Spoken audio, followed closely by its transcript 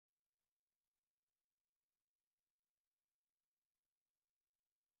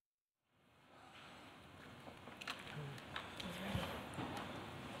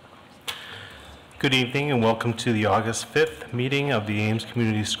Good evening and welcome to the August 5th meeting of the Ames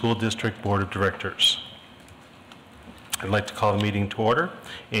Community School District Board of Directors. I'd like to call the meeting to order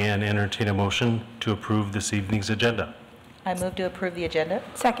and entertain a motion to approve this evening's agenda. I move to approve the agenda.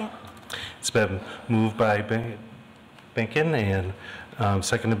 Second. It's been moved by Benkin and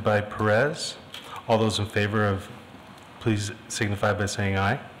seconded by Perez. All those in favor of, please signify by saying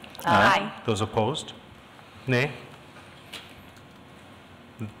aye. Aye. Those opposed? Nay?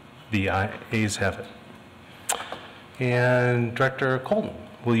 The ayes have it. And Director Colton,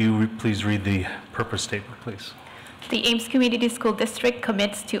 will you please read the purpose statement, please? The Ames Community School District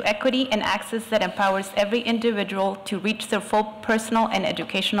commits to equity and access that empowers every individual to reach their full personal and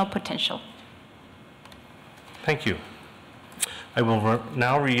educational potential. Thank you. I will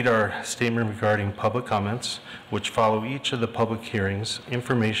now read our statement regarding public comments, which follow each of the public hearings,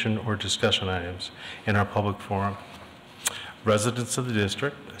 information, or discussion items in our public forum. Residents of the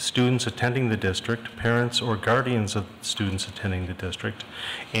district, students attending the district, parents or guardians of students attending the district,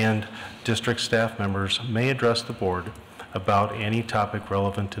 and district staff members may address the board about any topic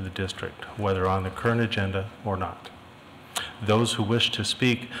relevant to the district, whether on the current agenda or not. Those who wish to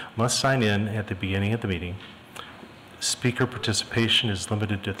speak must sign in at the beginning of the meeting. Speaker participation is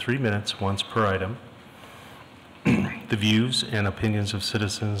limited to 3 minutes once per item. The views and opinions of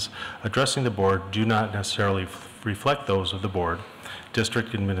citizens addressing the board do not necessarily reflect those of the board,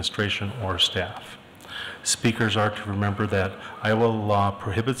 district administration, or staff. Speakers are to remember that Iowa law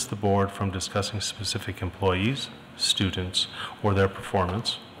prohibits the board from discussing specific employees, students, or their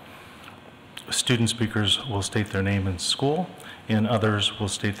performance. Student speakers will state their name and school, and others will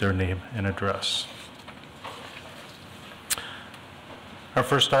state their name and address. Our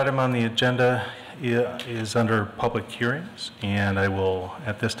first item on the agenda is under public hearings, and I will,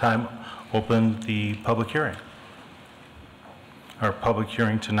 at this time, open the public hearing. Our public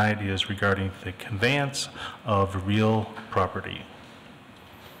hearing tonight is regarding the conveyance of real property.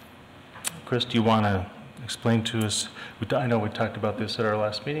 Chris, do you want to explain to us, I know we talked about this at our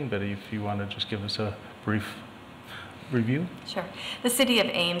last meeting, but if you want to just give us a brief review? Sure. The City of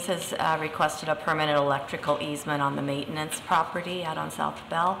Ames has requested a permanent electrical easement on the maintenance property out on South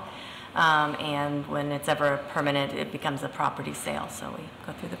Bell. And when it's ever permanent, it becomes a property sale. So we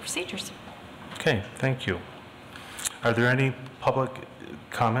go through the procedures. Okay, thank you. Are there any public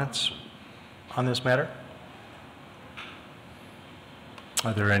comments on this matter?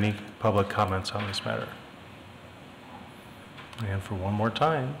 Are there any public comments on this matter? And for one more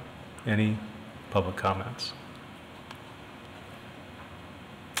time, any public comments?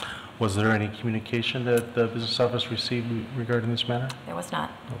 Was there any communication that the business office received regarding this matter? There was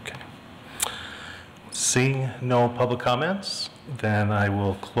not. Okay. Seeing no public comments, then I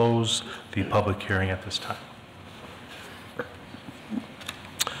will close the public hearing at this time.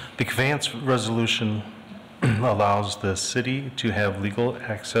 The conveyance resolution allows the city to have legal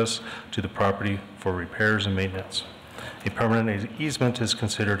access to the property for repairs and maintenance. A permanent easement is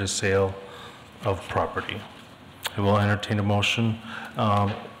considered a sale of property. I will entertain a motion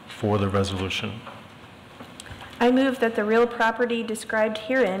for the resolution. I move that the real property described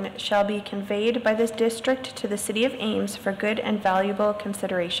herein shall be conveyed by this district to the City of Ames for good and valuable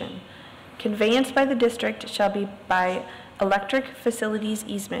consideration. Conveyance by the district shall be by electric facilities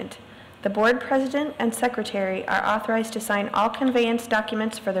easement. The board president and secretary are authorized to sign all conveyance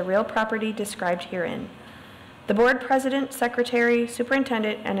documents for the real property described herein. The board president, secretary,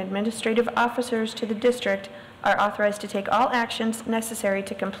 superintendent, and administrative officers to the district are authorized to take all actions necessary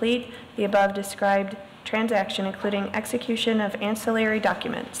to complete the above described transaction, including execution of ancillary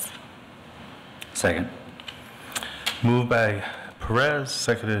documents. Second. Moved by Perez,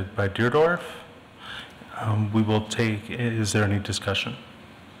 seconded by Deerdorf. We will take, is there any discussion?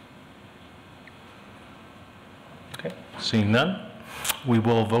 Okay, seeing none, we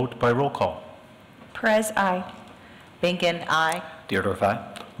will vote by roll call. Perez, aye. Benkin, aye. Deerdorf,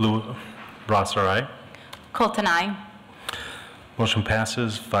 aye. Rosser, aye. Colton, aye. Motion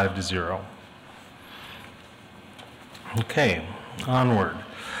passes 5-0. Okay, onward.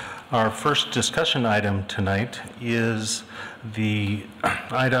 Our first discussion item tonight is the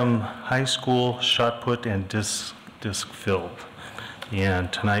item high school shot put and disc filled.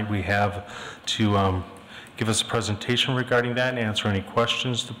 And tonight we have to give us a presentation regarding that and answer any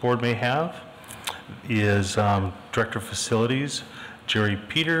questions the board may have is Director of Facilities, Jerry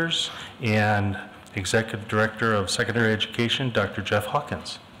Peters, and Executive Director of Secondary Education, Dr. Jeff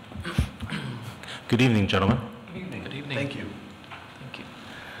Hawkins. Good evening, gentlemen. Good evening. Thank you. Thank you.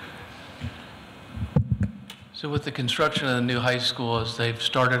 So with the construction of the new high school, as they've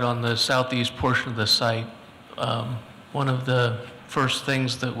started on the southeast portion of the site, one of the first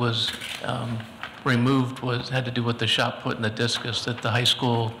things that was removed had to do with the shot put and the discus that the high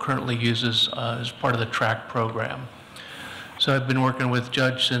school currently uses as part of the track program. So I've been working with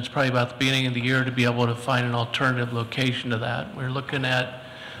Judge since probably about the beginning of the year to be able to find an alternative location to that. We're looking at,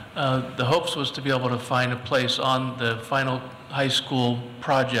 the hopes was to be able to find a place on the final high school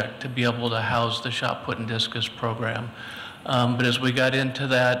project to be able to house the shot put and discus program. But as we got into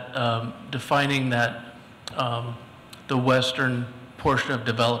that, defining that the western portion of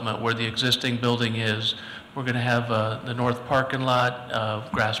development where the existing building is, we're going to have the north parking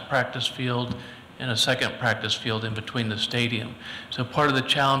lot, grass practice field, and a second practice field in between the stadium. So part of the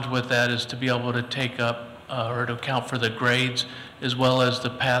challenge with that is to be able to take up or to account for the grades as well as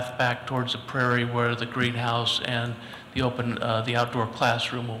the path back towards the prairie where the greenhouse and the the outdoor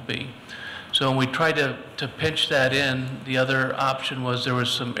classroom will be. So when we tried to pinch that in, the other option was there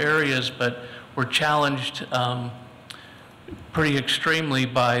was some areas, but we're challenged pretty extremely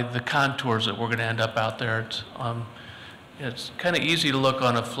by the contours that we're going to end up out there. It's kind of easy to look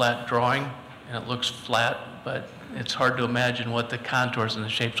on a flat drawing, and it looks flat, but it's hard to imagine what the contours and the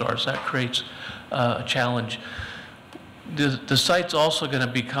shapes are, so that creates a challenge. The site's also going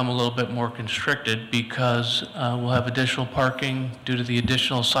to become a little bit more constricted because we'll have additional parking due to the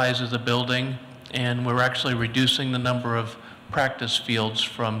additional size of the building, and we're actually reducing the number of practice fields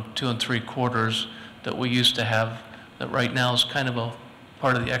from 2 3/4 that we used to have, that right now is kind of a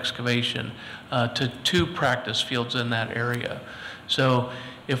part of the excavation, to 2 practice fields in that area. So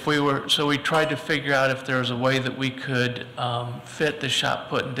we tried to figure out if there was a way that we could fit the shot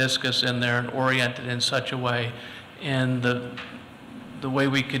put and discus in there and orient it in such a way. And the way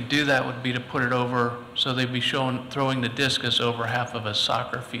we could do that would be to put it over, so they'd be throwing the discus over half of a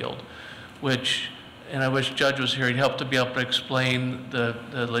soccer field, and I wish Judge was here, he'd help to be able to explain the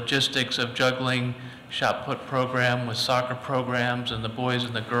logistics of juggling shot put program with soccer programs and the boys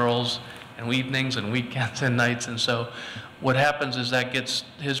and the girls and evenings and weekends and nights. And so what happens is that gets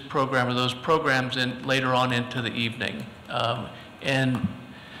his program or those programs in later on into the evening. And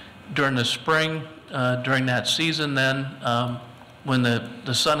during the spring, during that season then, when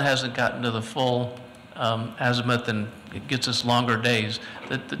the sun hasn't gotten to the full azimuth and it gets us longer days,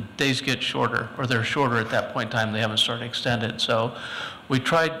 the days get shorter, or they're shorter at that point in time. They haven't started to extend it. So we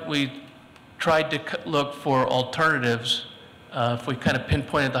tried to look for alternatives if we kind of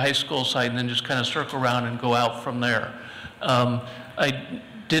pinpointed the high school site and then just kind of circle around and go out from there. I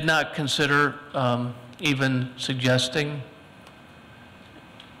did not consider even suggesting,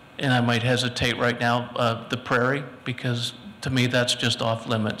 and I might hesitate right now, the prairie, because to me that's just off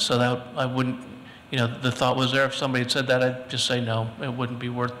limits. So that I wouldn't, the thought was there. If somebody had said that, I'd just say no, it wouldn't be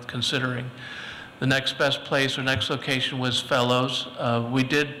worth considering. The next best place or next location was Fellows. We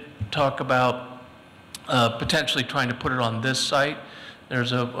did talk about potentially trying to put it on this site.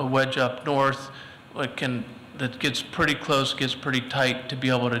 There's a wedge up north that gets pretty close, gets pretty tight to be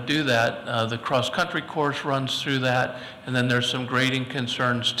able to do that. The cross-country course runs through that, and then there's some grading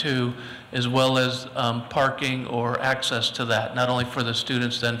concerns too, as well as parking or access to that, not only for the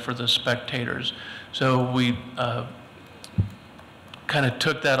students, then for the spectators. So we kind of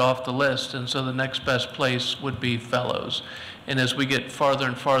took that off the list, and so the next best place would be Fellows. And as we get farther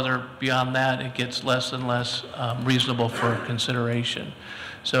and farther beyond that, it gets less and less reasonable for consideration.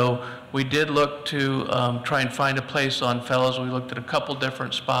 So we did look to try and find a place on Fellows. We looked at a couple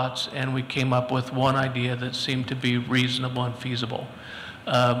different spots, and we came up with one idea that seemed to be reasonable and feasible.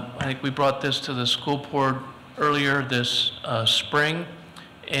 I think we brought this to the school board earlier this spring,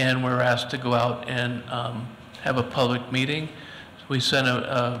 and we were asked to go out and have a public meeting. So we sent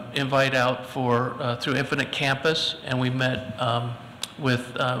an invite out through Infinite Campus, and we met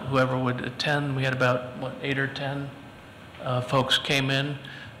with whoever would attend. We had about, 8 or 10 folks came in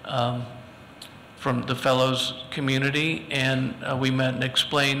from the Fellows community, and we met and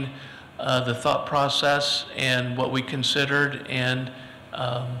explained the thought process and what we considered, and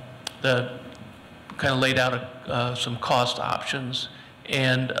kind of laid out some cost options.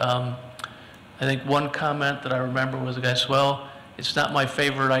 And I think one comment that I remember was the guy said, well, it's not my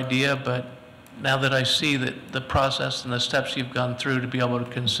favorite idea, but now that I see that the process and the steps you've gone through to be able to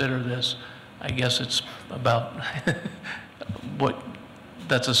consider this, I guess it's about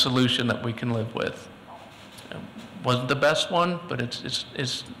that's a solution that we can live with. It wasn't the best one, but it's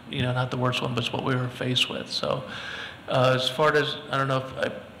not the worst one, but it's what we were faced with. So as far as, I don't know if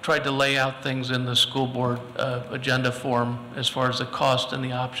I tried to lay out things in the school board agenda form as far as the cost and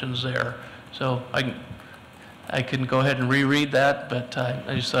the options there. So I can go ahead and reread that, but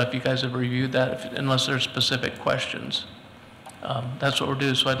I just thought if you guys have reviewed that, unless there's specific questions. That's what we're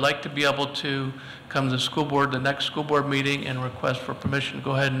doing. So I'd like to be able to come to the school board, the next school board meeting, and request for permission to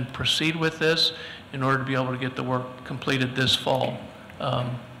go ahead and proceed with this in order to be able to get the work completed this fall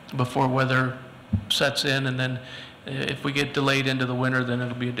before weather sets in. And then if we get delayed into the winter, then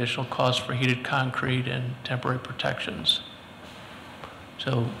it'll be additional costs for heated concrete and temporary protections.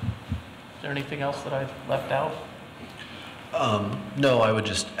 So is there anything else that I've left out? No, I would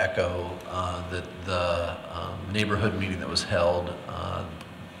just echo that the neighborhood meeting that was held,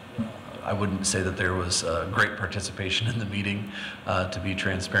 I wouldn't say that there was great participation in the meeting, to be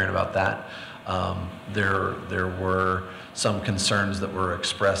transparent about that. There were some concerns that were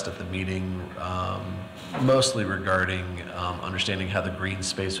expressed at the meeting, mostly regarding understanding how the green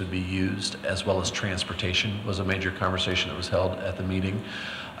space would be used, as well as transportation was a major conversation that was held at the meeting.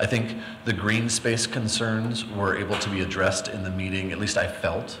 I think the green space concerns were able to be addressed in the meeting, at least I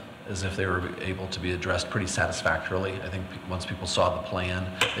felt as if they were able to be addressed pretty satisfactorily. I think once people saw the plan,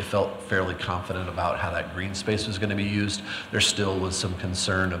 they felt fairly confident about how that green space was going to be used. There still was some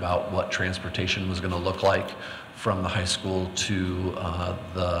concern about what transportation was going to look like from the high school to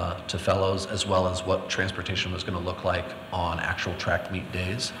Fellows, as well as what transportation was going to look like on actual track meet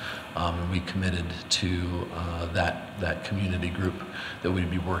days. And we committed to that community group that we'd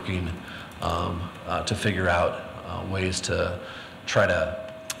be working to figure out ways to try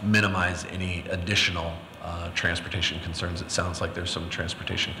to minimize any additional transportation concerns. It sounds like there's some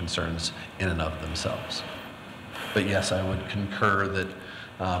transportation concerns in and of themselves. But yes, I would concur that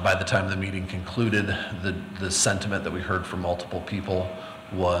by the time the meeting concluded, the sentiment that we heard from multiple people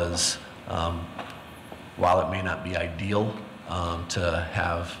was, while it may not be ideal to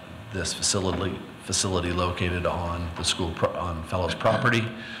have this facility located on the school on Fellows property,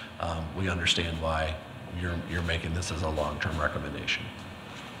 we understand why you're making this as a long-term recommendation.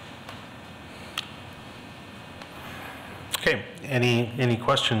 Okay, any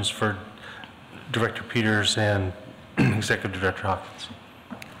questions for Director Peters and Executive Director Hawkins?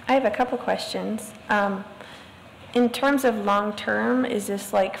 I have a couple questions. In terms of long-term, is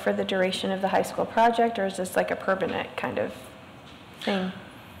this like for the duration of the high school project, or is this like a permanent kind of thing?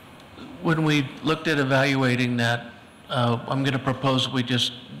 When we looked at evaluating that, I'm going to propose we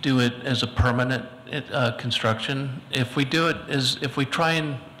just do it as a permanent construction. If we do it if we try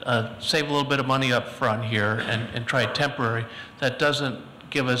and save a little bit of money up front here and try temporary, that doesn't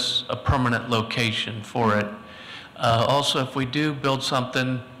give us a permanent location for it. Also, if we do build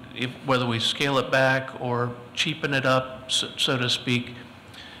something, whether we scale it back or cheapen it up, so to speak,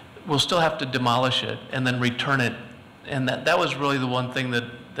 we'll still have to demolish it and then return it. And that was really the one thing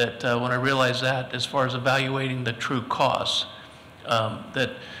that when I realized that, as far as evaluating the true costs,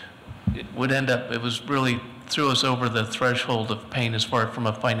 that it would end up, it was really threw us over the threshold of pain as far from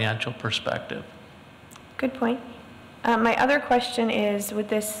a financial perspective. Good point. My other question is, would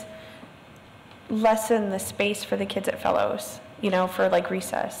this lessen the space for the kids at Fellows, for like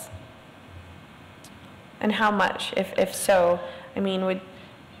recess? And how much, if so? I mean, would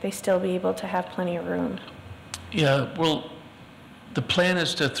they still be able to have plenty of room? Yeah, well, the plan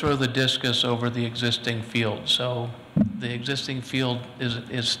is to throw the discus over the existing field. So the existing field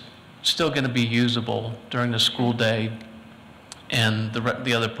is still going to be usable during the school day and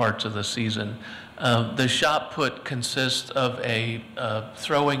the other parts of the season. The shot put consists of a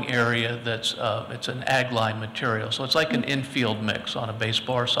throwing area that's it's an ag line material. So it's like an infield mix on a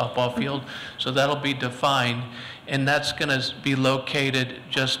baseball or softball field. So that'll be defined, and that's going to be located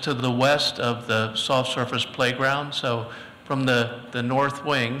just to the west of the soft surface playground. So from the north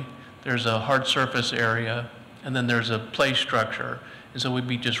wing, there's a hard surface area, and then there's a play structure. And so we'd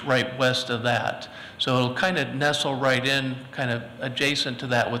be just right west of that. So it'll kind of nestle right in, kind of adjacent to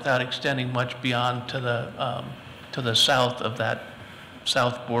that without extending much beyond to the south of that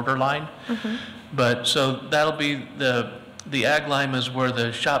south borderline. Mm-hmm. But so that'll be the ag line is where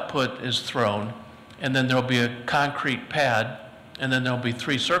the shot put is thrown, and then there'll be a concrete pad, and then there'll be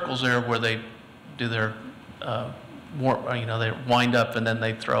 3 circles there where they do their they wind up and then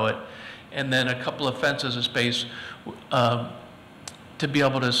they throw it, and then a couple of fences of space to be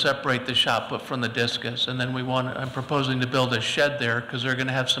able to separate the shot put from the discus. And then I'm proposing to build a shed there because they're going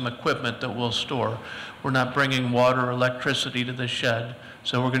to have some equipment that we'll store. We're not bringing water or electricity to the shed,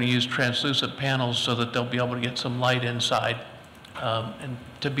 so we're going to use translucent panels so that they'll be able to get some light inside, and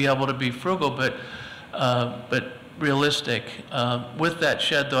to be able to be frugal but realistic. With that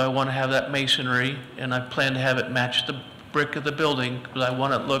shed, though, I want to have that masonry, and I plan to have it match the brick of the building because I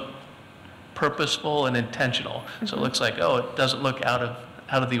want it to look purposeful and intentional. Mm-hmm. So it looks like, it doesn't look out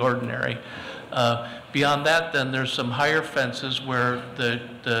of the ordinary. Beyond that, then there's some higher fences where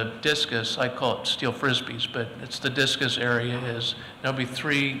the discus, I call it steel frisbees, but it's the discus area is, there'll be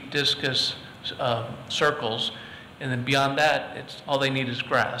 3 discus circles, and then beyond that, it's all they need is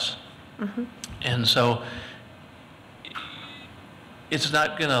grass. And so it's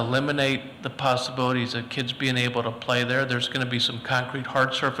not going to eliminate the possibilities of kids being able to play there. There's going to be some concrete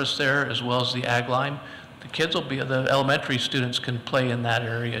hard surface there as well as the ag line. The kids will be, the elementary students can play in that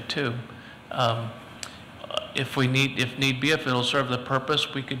area too. If need be, if it'll serve the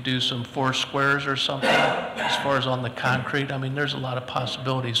purpose, we could do some 4 squares or something as far as on the concrete. I mean, there's a lot of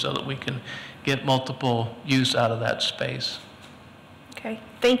possibilities so that we can get multiple use out of that space. Okay,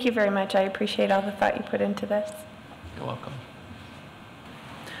 thank you very much. I appreciate all the thought you put into this. You're welcome.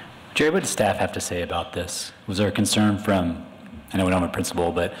 Jerry, what did staff have to say about this? Was there a concern from, I know we don't have a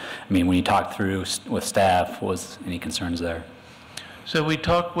principal, but I mean, when you talked through with staff, was any concerns there? So we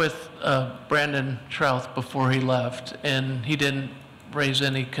talked with Brandon Trouth before he left, and he didn't raise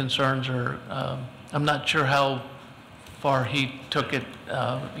any concerns, or I'm not sure how far he took it,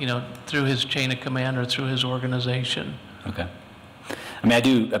 you know, through his chain of command or through his organization. Okay. I mean, I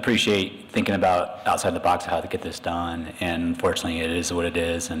do appreciate thinking about outside the box of how to get this done, and unfortunately it is what it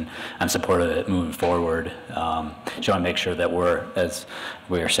is, and I'm supportive of it moving forward. Just want to make sure that we're, as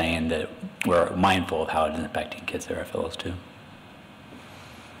we are saying, that we're mindful of how it is impacting kids there, our fellows too.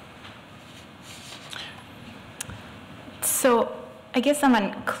 So I guess I'm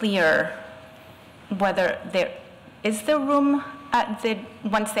unclear whether there is the room at the,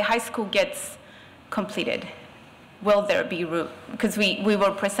 once the high school gets completed, will there be room? Because we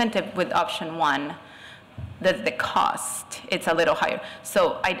were presented with option 1, that the cost, it's a little higher.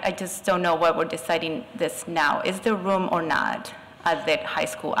 So I just don't know why we're deciding this now. Is there room or not at that high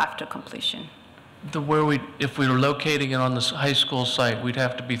school after completion? If we were locating it on the high school site, we'd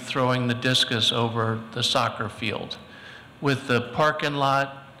have to be throwing the discus over the soccer field. With the parking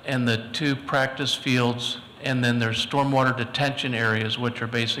lot and the 2 practice fields, and then there's stormwater detention areas, which are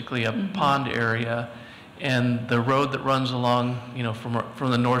basically a pond area, and the road that runs along, you know,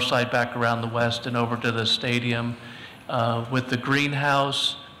 from the north side back around the west and over to the stadium, with the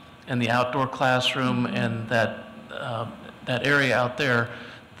greenhouse and the outdoor classroom and that area out there,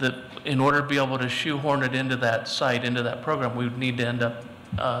 that in order to be able to shoehorn it into that site, into that program, we would need to end up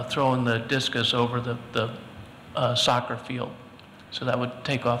throwing the discus over the soccer field. So that would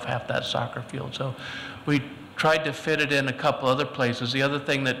take off half that soccer field. So we tried to fit it in a couple other places. The other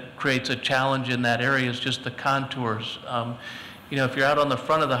thing that creates a challenge in that area is just the contours. You know, if you're out on the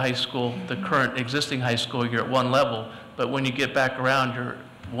front of the high school, the current existing high school, you're at 1 level, but when you get back around, you're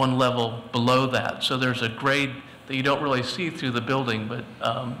 1 level below that. So there's a grade that you don't really see through the building, but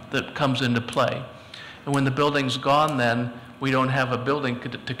that comes into play. And when the building's gone, then we don't have a building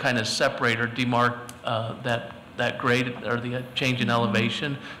to kind of separate or demark that grade or the change in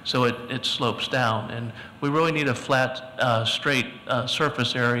elevation, so it slopes down. And we really need a flat, straight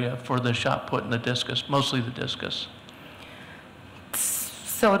surface area for the shot put in the discus, mostly the discus.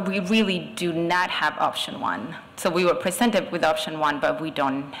 So we really do not have option 1. So we were presented with option 1, but we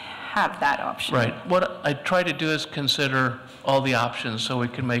don't have that option. Right. What I try to do is consider all the options so we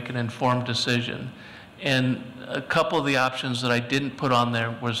can make an informed decision. And a couple of the options that I didn't put on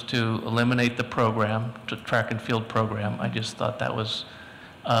there was to eliminate the program, the track and field program. I just thought that was,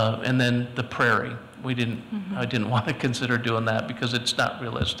 and then the prairie. I didn't want to consider doing that because it's not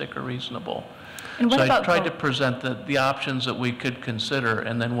realistic or reasonable. And what so about I tried to present the options that we could consider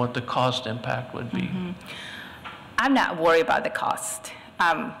and then what the cost impact would be. I'm not worried about the cost.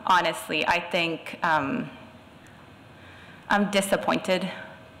 Honestly, I think I'm disappointed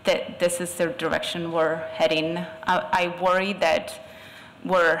that this is the direction we're heading. I worry that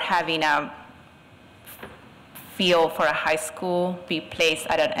we're having a feel for a high school be placed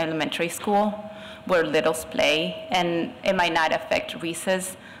at an elementary school where littles play, and it might not affect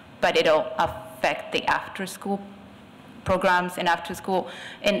recess, but it'll affect the after-school programs and after-school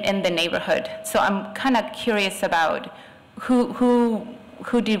in the neighborhood. So I'm kind of curious about who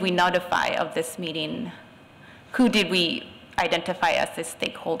did we notify of this meeting? Who did we identify as the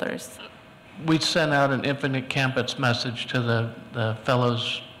stakeholders? We sent out an Infinite Campus message to the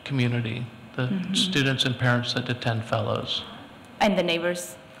fellows community, the students and parents that attend fellows. And the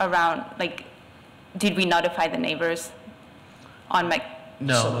neighbors around, like, did we notify the neighbors on my?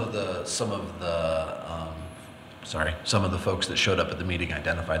 No. Some of the folks that showed up at the meeting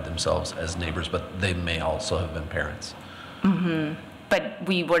identified themselves as neighbors, but they may also have been parents. But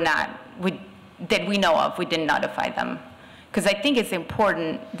we were not, that we know of, we didn't notify them. Because I think it's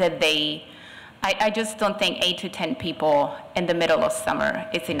important that I just don't think 8 to 10 people in the middle of summer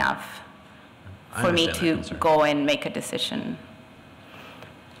is enough. I for me understand that to concern. go and make a decision.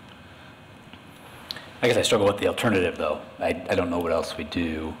 I guess I struggle with the alternative, though. I don't know what else we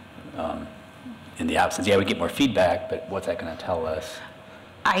do in the absence. Yeah, we get more feedback, but what's that going to tell us?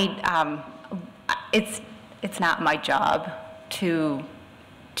 It's not my job to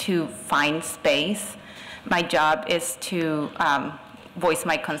find space. My job is to voice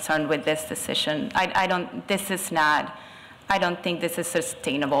my concern with this decision. I don't think this is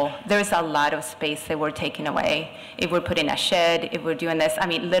sustainable. There's a lot of space that we're taking away. If we're putting a shed, if we're doing this, I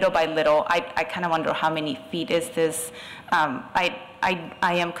mean, little by little, I kind of wonder how many feet is this. I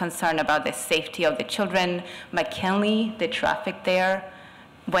am concerned about the safety of the children. McKinley, the traffic there,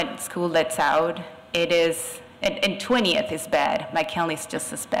 when school lets out, it is, and 20th is bad. McKinley's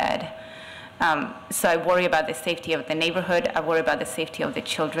just as bad. So I worry about the safety of the neighborhood. I worry about the safety of the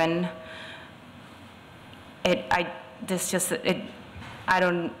children. It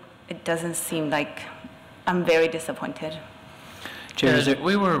doesn't seem like, I'm very disappointed. Chair, is there-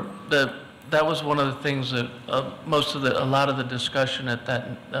 That was one of the things that a lot of the discussion at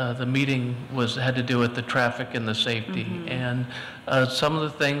the meeting had to do with the traffic and the safety. And some of the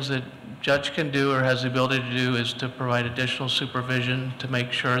things that judge can do or has the ability to do is to provide additional supervision to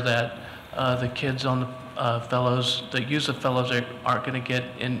make sure that the kids on the fellows that use the fellows aren't going to get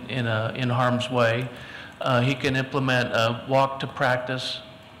in harm's way. He can implement a walk to practice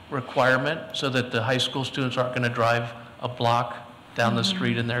requirement so that the high school students aren't going to drive a block down the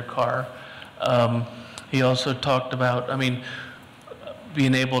street in their car. He also talked about,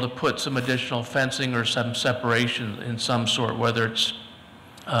 being able to put some additional fencing or some separation in some sort, whether it's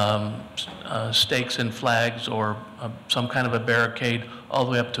stakes and flags or some kind of a barricade all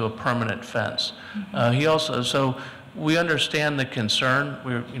the way up to a permanent fence. So we understand the concern.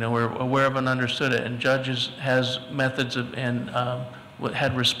 We're aware of and understood it, and judges has methods and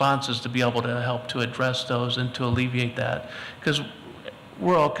had responses to be able to help to address those and to alleviate that, because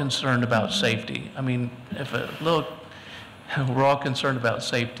we're all concerned about safety. We're all concerned about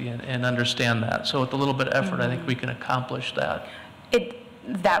safety and understand that. So with a little bit of effort, I think we can accomplish that.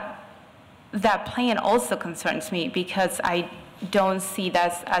 That plan also concerns me because I don't see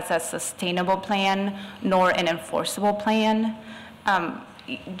that as a sustainable plan nor an enforceable plan.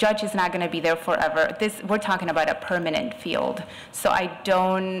 Judge is not going to be there forever. We're talking about a permanent field. So it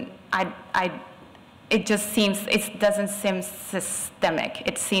doesn't seem systemic.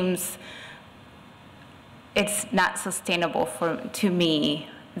 It's not sustainable to me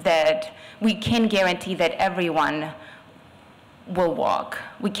that we can guarantee that everyone will walk.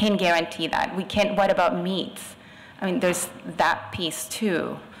 We can guarantee that. What about meets? There's that piece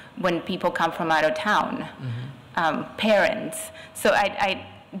too, when people come from out of town, parents. So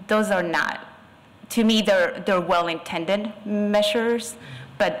those are not, to me, they're well-intended measures,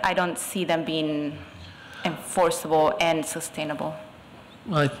 but I don't see them being enforceable and sustainable.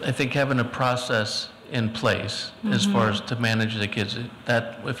 Well, I think having a process in place as far as to manage the kids,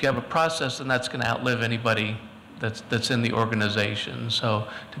 that if you have a process, then that's going to outlive anybody that's in the organization. So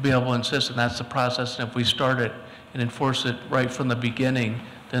to be able to insist that that's the process, and if we start it and enforce it right from the beginning,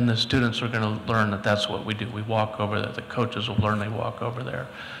 then the students are going to learn that that's what we do. We walk over there. The coaches will learn they walk over there.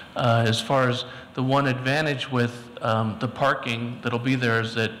 As far as the one advantage with the parking that'll be there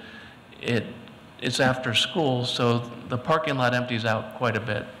is that it's after school, so the parking lot empties out quite a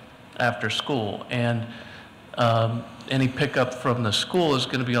bit after school, and any pickup from the school is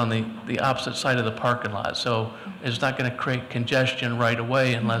going to be on the opposite side of the parking lot, so it's not going to create congestion right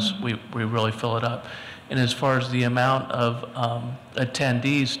away unless we really fill it up. And as far as the amount of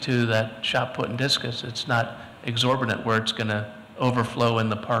attendees to that shot put and discus, it's not exorbitant where it's going to overflow in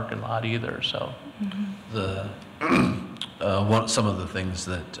the parking lot either. So some of the things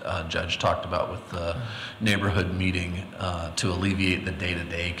that Judge talked about with the neighborhood meeting to alleviate the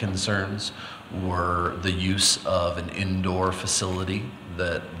day-to-day concerns were the use of an indoor facility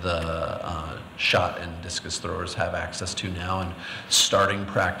that the shot and discus throwers have access to now, and starting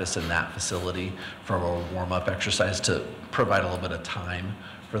practice in that facility for a warm-up exercise to provide a little bit of time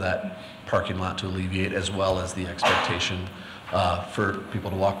for that parking lot to alleviate, as well as the expectation for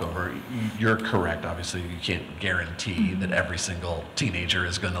people to walk over. You're correct, obviously you can't guarantee that every single teenager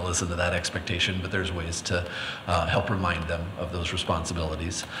is going to listen to that expectation, but there's ways to help remind them of those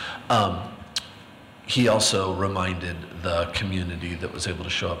responsibilities. He also reminded the community that was able to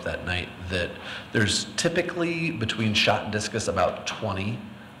show up that night that there's typically between shot and discus about 20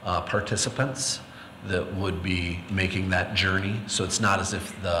 participants that would be making that journey. So it's not as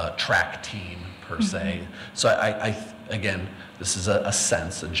if the track team per se. So again, this is a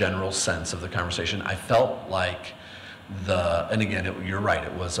general sense of the conversation. I felt like and again, you're right,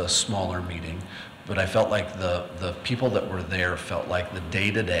 it was a smaller meeting, but I felt like the people that were there felt like the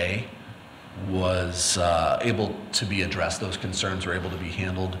day-to-day was able to be addressed. Those concerns were able to be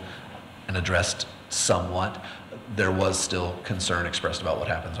handled and addressed somewhat. There was still concern expressed about what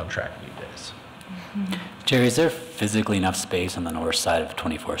happens on track meet days. Jerry, is there physically enough space on the north side of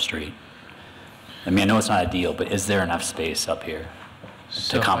 24th Street? I mean, I know it's not ideal, but is there enough space up here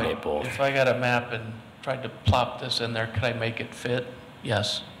to accommodate both? If I got a map and tried to plop this in there, could I make it fit?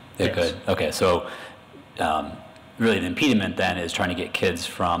 Yes. It could. Okay, so really the impediment then is trying to get kids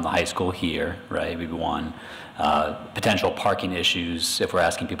from the high school here, right? Would be one. Potential parking issues if we're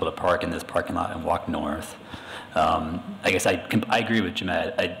asking people to park in this parking lot and walk north. I guess I agree with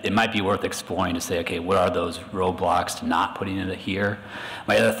Jeanette. It might be worth exploring to say, okay, what are those roadblocks to not putting it here?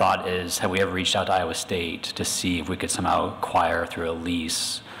 My other thought is, have we ever reached out to Iowa State to see if we could somehow acquire through a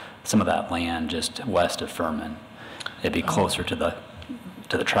lease some of that land just west of Furman? It'd be closer to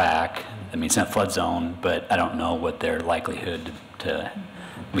the track. I mean, it's not flood zone, but I don't know what their likelihood to,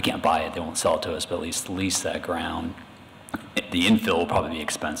 we can't buy it, they won't sell it to us, but at least lease that ground. The infill will probably be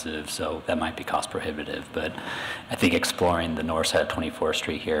expensive, so that might be cost prohibitive, but I think exploring the north side of 24th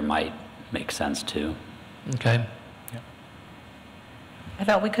Street here might make sense too. Okay. I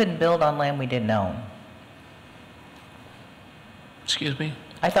thought we couldn't build on land we didn't own. Excuse me?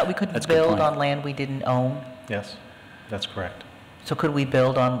 I thought we couldn't That's a good build point. on land we didn't own. Yes, that's correct. So could we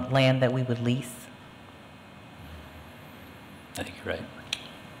build on land that we would lease? I think you're right.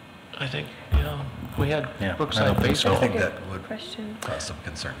 I think, we had Yeah, I don't Brookside think so. I Baseball. think that would Question. cause some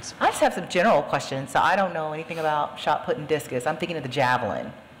concerns. I just have some general questions. So I don't know anything about shot put and discus. I'm thinking of the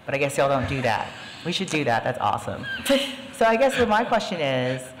javelin, but I guess y'all don't do that. We should do that. That's awesome. So I guess what my question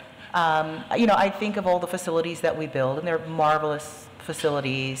is, I think of all the facilities that we build, and they're marvelous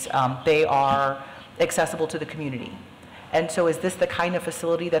facilities. They are accessible to the community. And so is this the kind of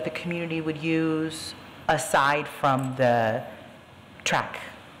facility that the community would use aside from the track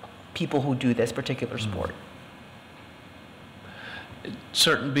people who do this particular sport?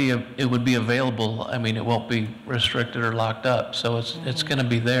 It would be available. I mean, it won't be restricted or locked up, so it's going to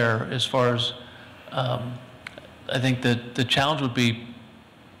be there. As far as, I think that the challenge would be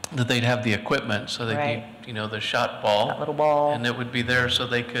that they'd have the equipment, so they Right. need, the shot ball. That little ball. And it would be there so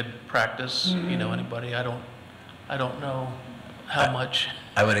they could practice, anybody. I don't know how much.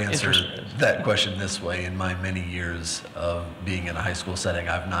 I would answer interest. that question this way. In my many years of being in a high school setting,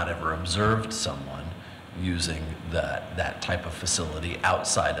 I've not ever observed someone using that type of facility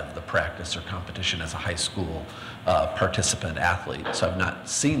outside of the practice or competition as a high school participant athlete. So I've not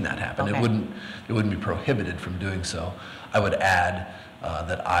seen that happen. Okay. It wouldn't be prohibited from doing so. I would add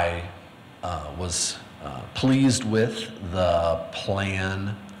that I was pleased with the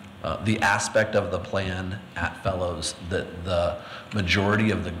plan, the aspect of the plan at Fellows, that the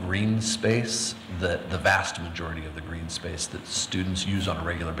majority of the green space, the vast majority of the green space that students use on a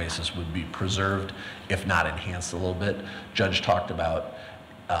regular basis would be preserved, if not enhanced a little bit. Judge talked about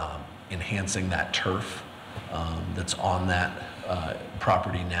enhancing that turf that's on that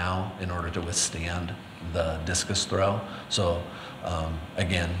property now in order to withstand the discus throw. So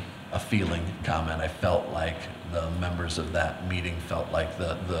again, a feeling comment. I felt like the members of that meeting felt like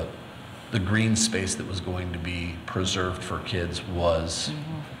the green space that was going to be preserved for kids was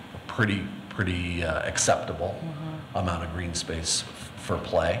pretty acceptable amount of green space for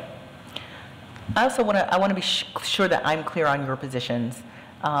play. I also want to be sure that I'm clear on your positions.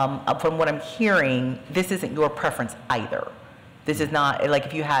 From what I'm hearing, this isn't your preference either. This is not, like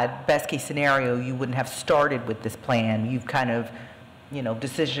if you had best case scenario, you wouldn't have started with this plan. You've kind of,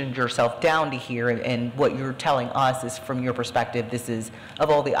 decisioned yourself down to here, and what you're telling us is from your perspective, this is of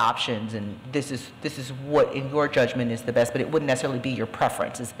all the options, and this is what in your judgment is the best, but it wouldn't necessarily be your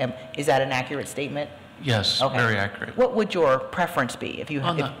preference. Is that an accurate statement? Yes, Okay. very accurate. What would your preference be if you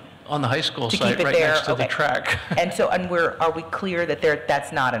On the high school to site, keep it right there? next to the Okay. track. And so, are we clear that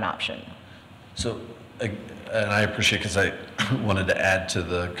that's not an option? So, and I appreciate, because I wanted to add to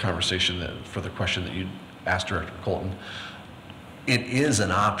the conversation for the question that you asked Director Colton. It is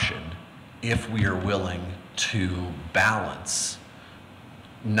an option if we are willing to balance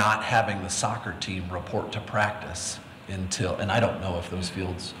not having the soccer team report to practice until, and I don't know if those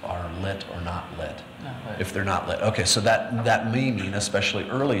fields are lit or not lit. If they're not lit. Okay, so that may mean, especially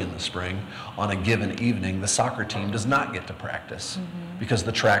early in the spring, on a given evening, the soccer team does not get to practice because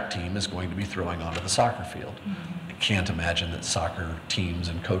the track team is going to be throwing onto the soccer field. I can't imagine that soccer teams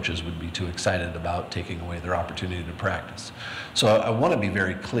and coaches would be too excited about taking away their opportunity to practice. So I want to be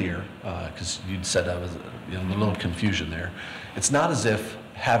very clear, because you'd said I was a little confusion there. It's not as if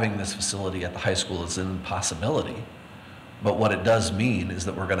having this facility at the high school is an impossibility. But what it does mean is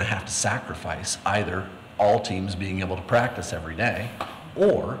that we're going to have to sacrifice either all teams being able to practice every day,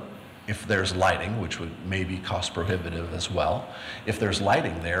 or if there's lighting, which would maybe cost prohibitive as well, if there's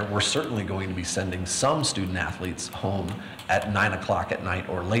lighting there, we're certainly going to be sending some student athletes home at 9 o'clock at night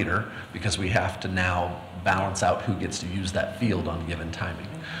or later, because we have to now balance out who gets to use that field on given timing.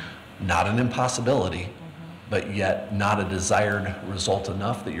 Not an impossibility, but yet not a desired result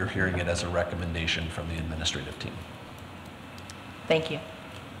enough that you're hearing it as a recommendation from the administrative team. Thank you.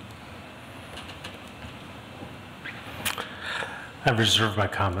 I've reserved my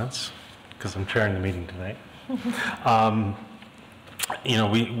comments because I'm chairing the meeting tonight. You know,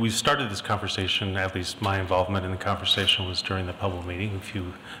 we started this conversation, at least my involvement in the conversation was during the public meeting a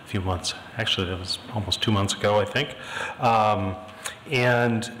few months, actually it was almost 2 months ago, I think.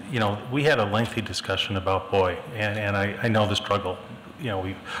 And, you know, we had a lengthy discussion about Boy, and I know the struggle. You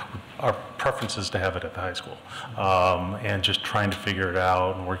know, our preference is to have it at the high school, and just trying to figure it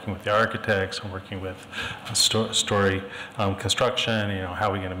out and working with the architects and working with story construction, you know, how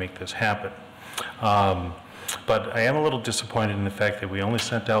are we going to make this happen? But I am a little disappointed in the fact that we only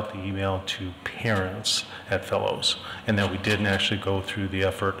sent out the email to parents at Fellows, and that we didn't actually go through the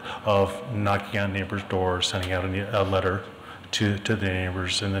effort of knocking on neighbors' doors, sending out a letter to the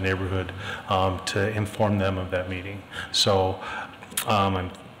neighbors in the neighborhood to inform them of that meeting. So I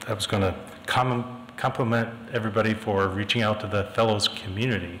was going to compliment everybody for reaching out to the Fellows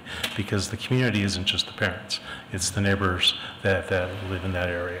community, because the community isn't just the parents, it's the neighbors that live in that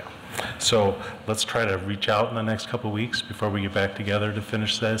area. So let's try to reach out in the next couple of weeks before we get back together to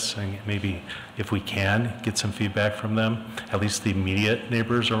finish this, and maybe if we can get some feedback from them, at least the immediate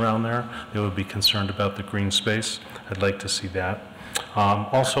neighbors around there that would be concerned about the green space. I'd like to see that.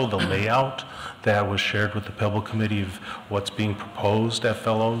 Also, the layout that was shared with the Pebble Committee of what's being proposed at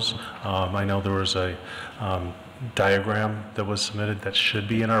Fellows. I know there was a diagram that was submitted that should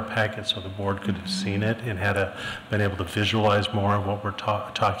be in our packet, so the board could have seen it and been able to visualize more of what we're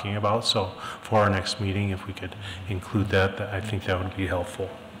talking about. So for our next meeting, if we could include that, I think that would be helpful.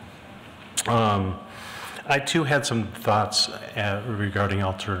 I too had some thoughts regarding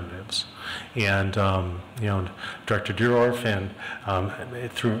alternatives, and you know, Director Deerorf and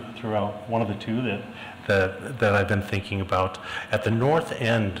throughout one of the two that I've been thinking about, at the north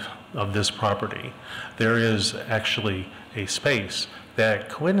end of this property, there is actually a space that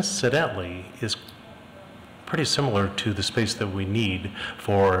coincidentally is pretty similar to the space that we need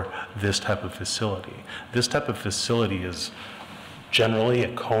for this type of facility. This type of facility is generally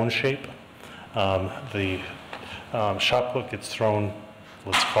a cone shape. The shot put gets thrown,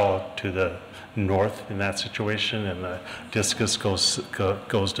 let's call it, to the north in that situation, and the discus goes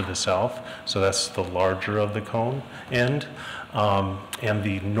to the south. So that's the larger of the cone end. And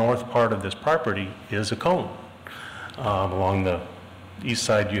the north part of this property is a cone. Along the east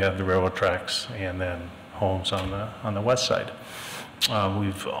side, you have the railroad tracks, and then homes on the west side.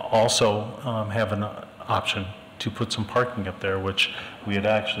 We've also have an option to put some parking up there, which we had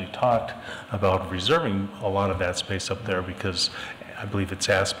actually talked about reserving a lot of that space up there, because I believe it's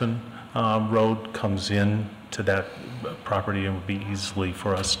Aspen Road comes in to that property, and would be easily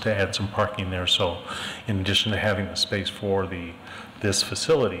for us to add some parking there. So in addition to having the space for this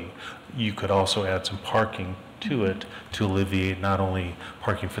facility, you could also add some parking to it to alleviate not only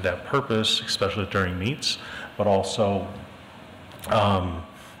parking for that purpose, especially during meets, but also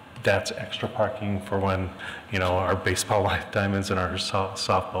that's extra parking for when, you know, our baseball diamonds and our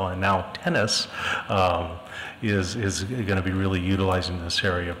softball and now tennis is going to be really utilizing this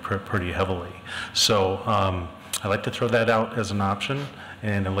area pretty heavily. So I'd like to throw that out as an option,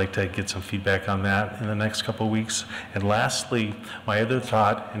 and I'd like to get some feedback on that in the next couple of weeks. And lastly, my other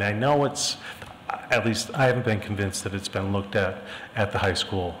thought, and I know it's, at least I haven't been convinced that it's been looked at the high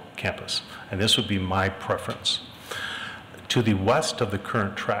school campus, and this would be my preference. To the west of the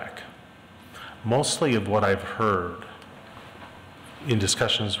current track, mostly of what I've heard in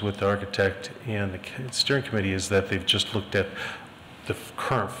discussions with the architect and the steering committee is that they've just looked at the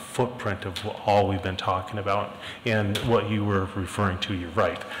current footprint of all we've been talking about. And what you were referring to, you're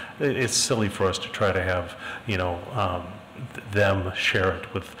right. It's silly for us to try to have, you know, them share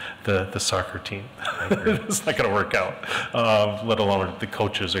it with the soccer team. It's not going to work out, let alone the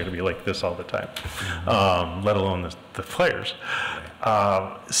coaches are going to be like this all the time, let alone the players.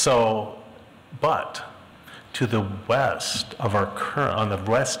 But to the west of our current, on the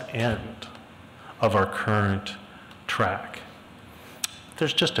west end of our current track,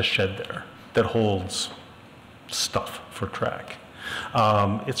 there's just a shed there that holds stuff for track.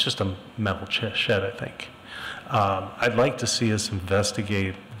 It's just a metal shed, I think. I'd like to see us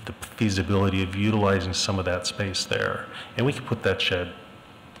investigate the feasibility of utilizing some of that space there. And we could put that shed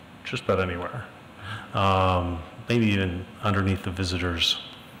just about anywhere. Maybe even underneath the visitors'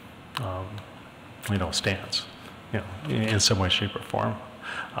 stands, in some way, shape, or form.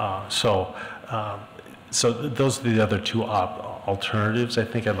 So those are the other two alternatives. I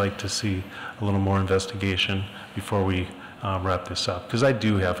think I'd like to see a little more investigation before we wrap this up, because I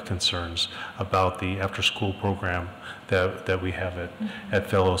do have concerns about the after-school program that we have at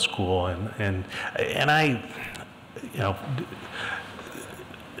Fellow School, and I,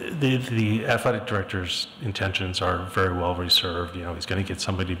 the athletic director's intentions are very well reserved. He's going to get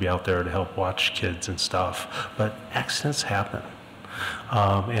somebody to be out there to help watch kids and stuff, but accidents happen.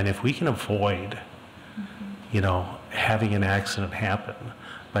 And if we can avoid, having an accident happen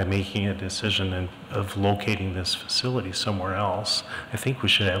by making a decision of locating this facility somewhere else, I think we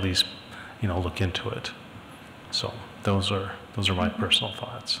should at least, look into it. So those are my personal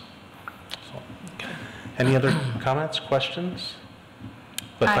thoughts. So, any other comments, questions?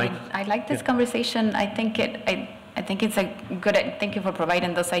 I like this conversation. I think it's a good. Thank you for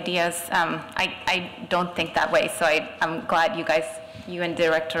providing those ideas. I don't think that way, so I'm glad you and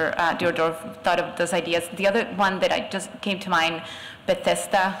Director Diodor thought of those ideas. The other one that I just came to mind,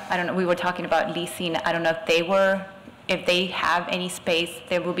 Bethesda. I don't know. We were talking about leasing. I don't know if they have any space.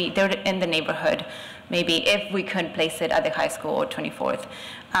 They're in the neighborhood. Maybe if we could place it at the high school or 24th.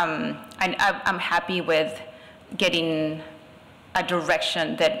 And I'm happy with getting a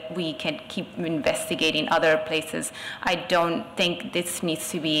direction that we can keep investigating other places. I don't think this needs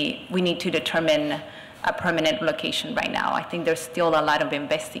to be, we need to determine a permanent location right now. I think there's still a lot of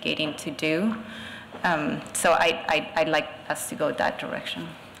investigating to do. So I'd like us to go that direction.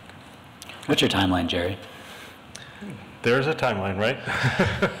 What's your timeline, Jerry? There's a timeline, right?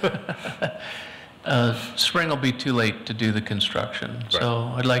 Spring will be too late to do the construction. Right.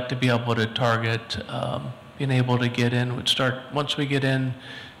 So I'd like to be able to target being able to get in, once we get in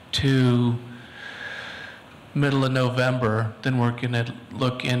to middle of November, then we're going to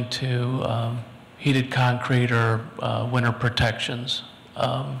look into heated concrete or winter protections.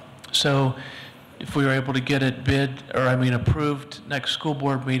 So if we were able to get it approved next school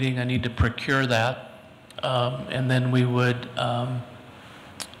board meeting, I need to procure that. And then we would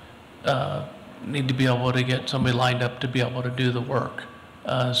need to be able to get somebody lined up to be able to do the work.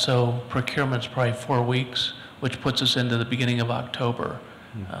 So procurement's probably 4 weeks, which puts us into the beginning of October.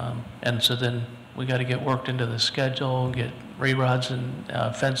 And so then we got to get worked into the schedule, get re-rods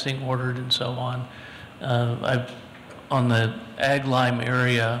and fencing ordered and so on. On the ag lime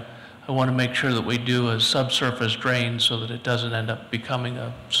area, I want to make sure that we do a subsurface drain so that it doesn't end up becoming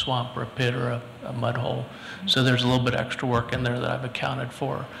a swamp or a pit or a mud hole. So there's a little bit extra work in there that I've accounted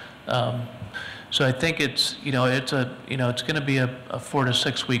for. So I think it's going to be a 4 to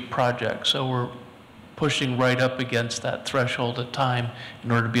 6 week project. So we're pushing right up against that threshold of time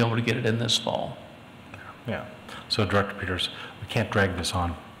in order to be able to get it in this fall. Yeah. So Director Peters, we can't drag this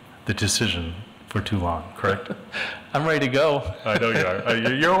on, the decision, for too long, correct? I'm ready to go. I know you are.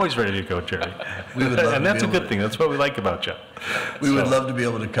 You're always ready to go, Jerry. We would love and to that's be a good thing. That's what we like about you. We would love to be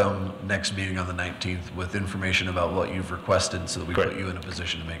able to come next meeting on the 19th with information about what you've requested so that we put you in a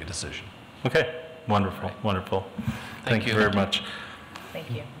position to make a decision. Okay. Wonderful. Wonderful. Thank you very much.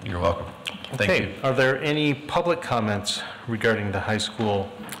 Thank you. You're welcome. Thank Okay. you. Are there any public comments regarding the high school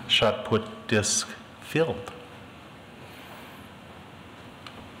shot put disc field?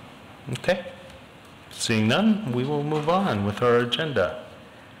 Okay. Seeing none, we will move on with our agenda.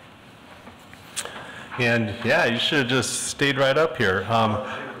 And yeah, you should have just stayed right up here.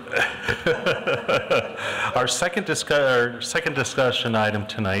 Our second discussion item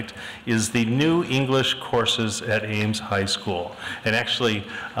tonight is the new English courses at Ames High School. And actually,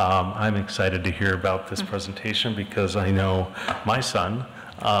 I'm excited to hear about this presentation because I know my son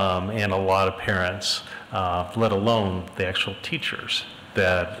and a lot of parents, let alone the actual teachers,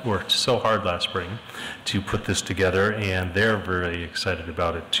 that worked so hard last spring to put this together, and they're very excited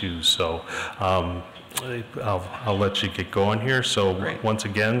about it too. So I'll let you get going here. So once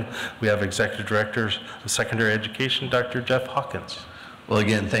again, we have Executive Director of Secondary Education, Dr. Jeff Hawkins. Well,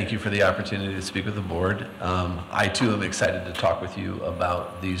 again, thank you for the opportunity to speak with the board. I too am excited to talk with you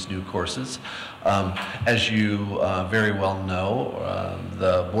about these new courses. As you very well know,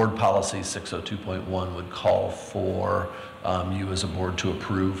 the board policy 602.1 would call for you as a board to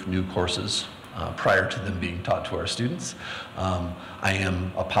approve new courses prior to them being taught to our students. I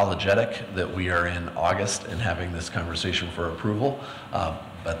am apologetic that we are in August and having this conversation for approval,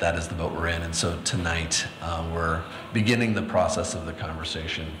 but that is the boat we're in. And so tonight we're beginning the process of the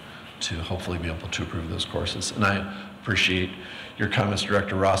conversation to hopefully be able to approve those courses. And I appreciate your comments,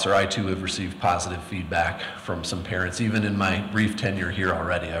 Director Rosser. I too have received positive feedback from some parents. Even in my brief tenure here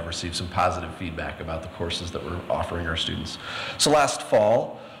already, I've received some positive feedback about the courses that we're offering our students. So last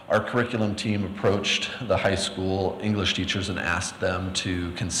fall, our curriculum team approached the high school English teachers and asked them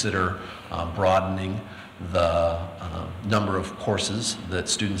to consider broadening the number of courses that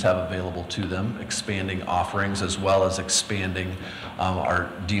students have available to them, expanding offerings, as well as expanding our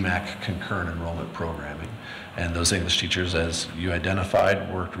DMAC concurrent enrollment programming. And those English teachers, as you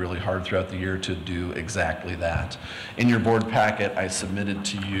identified, worked really hard throughout the year to do exactly that. In your board packet, I submitted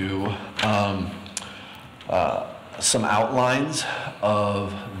to you some outlines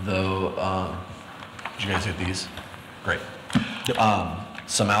of the, did you guys get these? Great. Yep.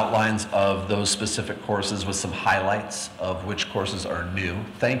 Some outlines of those specific courses with some highlights of which courses are new.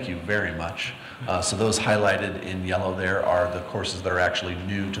 Thank you very much. So those highlighted in yellow there are the courses that are actually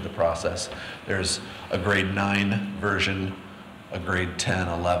new to the process. There's a grade 9 version, a grade 10,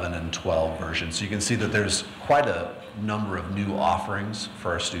 11, and 12 version. So you can see that there's quite a number of new offerings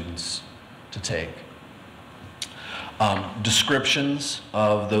for our students to take. Descriptions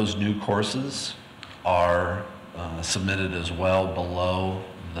of those new courses are submitted as well below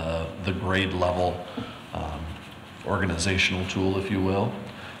the grade level organizational tool, if you will,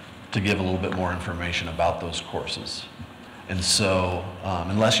 to give a little bit more information about those courses. And so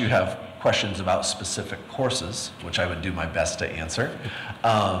unless you have questions about specific courses, which I would do my best to answer,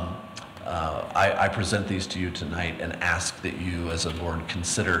 I present these to you tonight and ask that you as a board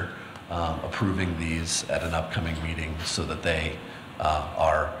consider approving these at an upcoming meeting so that they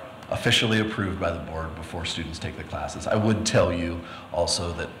are officially approved by the board before students take the classes. I would tell you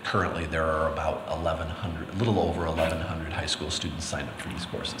also that currently there are about 1,100, a little over 1,100 high school students signed up for these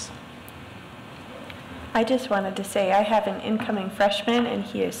courses. I just wanted to say I have an incoming freshman and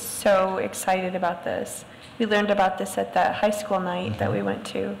he is so excited about this. We learned about this at that high school night that we went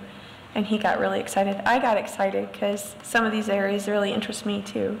to and he got really excited. I got excited because some of these areas really interest me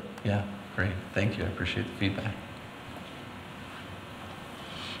too. Yeah, great. Thank you. I appreciate the feedback.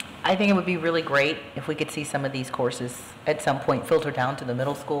 I think it would be really great if we could see some of these courses at some point filter down to the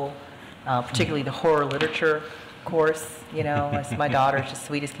middle school, particularly the horror literature course. You know, as my daughter's just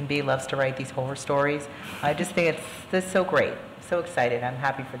sweet as can be, loves to write these horror stories. I just think this is so great, so excited. I'm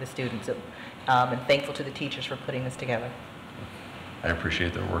happy for the students and thankful to the teachers for putting this together. I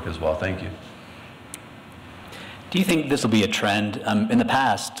appreciate their work as well. Thank you. Do you think this will be a trend? In the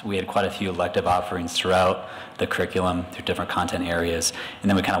past, we had quite a few elective offerings throughout the curriculum through different content areas, and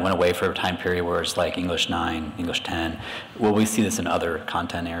then we kind of went away for a time period where it's like English 9, English 10. Will we see this in other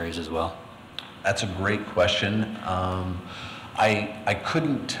content areas as well? That's a great question. I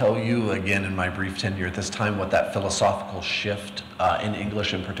couldn't tell you, again, in my brief tenure at this time, what that philosophical shift in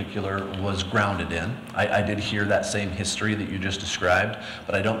English in particular was grounded in. I did hear that same history that you just described,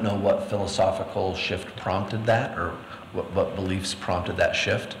 but I don't know what philosophical shift prompted that or what beliefs prompted that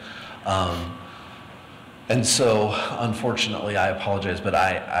shift. And so, unfortunately, I apologize, but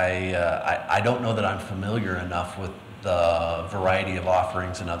I don't know that I'm familiar enough with the variety of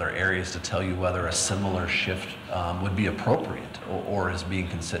offerings in other areas to tell you whether a similar shift would be appropriate or is being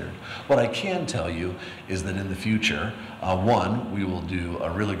considered. What I can tell you is that in the future, one, we will do a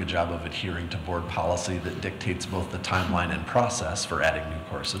really good job of adhering to board policy that dictates both the timeline and process for adding new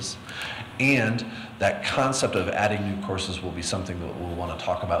courses. And that concept of adding new courses will be something that we'll want to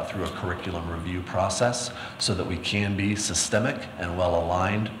talk about through a curriculum review process so that we can be systemic and well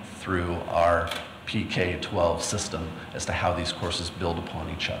aligned through our PK-12 system as to how these courses build upon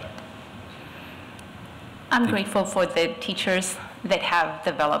each other. I'm grateful for the teachers that have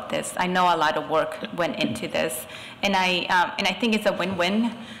developed this. I know a lot of work went into this, and I think it's a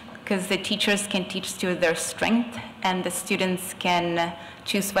win-win because the teachers can teach to their strength and the students can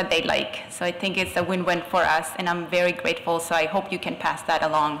choose what they like. So I think it's a win-win for us, and I'm very grateful. So I hope you can pass that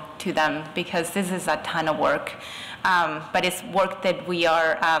along to them because this is a ton of work. But it's work that we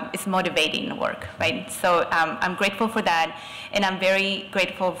are, it's motivating work, right? So I'm grateful for that, and I'm very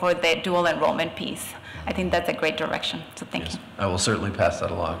grateful for the dual enrollment piece. I think that's a great direction, so thank you. I will certainly pass that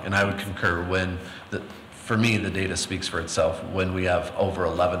along, and I would concur when, for me, the data speaks for itself. When we have over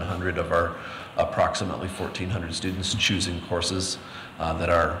 1,100 of our approximately 1,400 students choosing courses that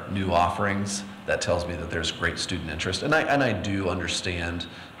are new offerings, that tells me that there's great student interest. And I do understand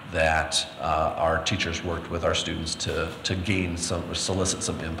that our teachers worked with our students to gain solicit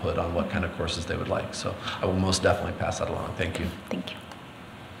some input on what kind of courses they would like. So I will most definitely pass that along. Thank you. Thank you.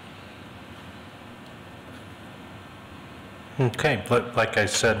 Okay, but like I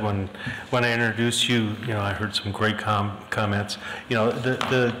said, when I introduced you, I heard some great comments. And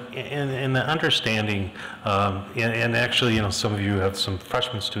the understanding, and actually, some of you have some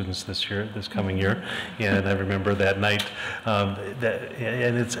freshman students this coming year, and I remember that night.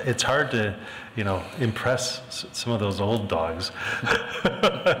 And it's hard to, impress some of those old dogs.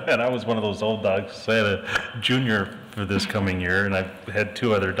 And I was one of those old dogs. So I had a junior for this coming year, and I've had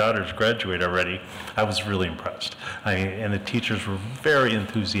 2 other daughters graduate already. I was really impressed. And the teachers were very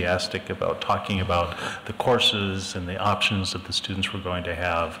enthusiastic about talking about the courses and the options that the students were going to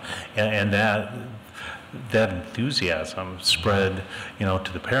have. And that enthusiasm spread,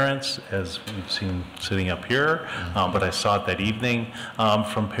 to the parents, as we've seen sitting up here, but I saw it that evening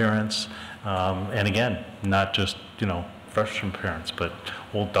from parents. And again, not just, freshman parents, but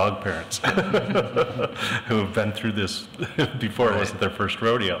old dog parents who have been through this before. It wasn't their first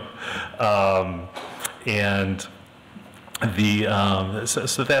rodeo. And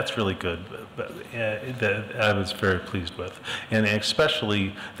so that's really good. That I was very pleased with, and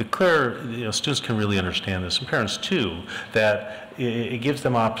especially the clear, students can really understand this, and parents too, that it gives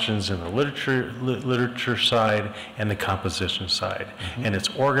them options in the literature side and the composition side, and it's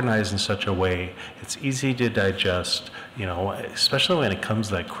organized in such a way it's easy to digest. Especially when it comes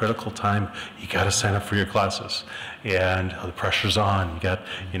to that critical time, you got to sign up for your classes, and the pressure's on. You got,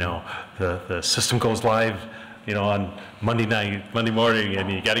 the system goes live, on Monday morning, and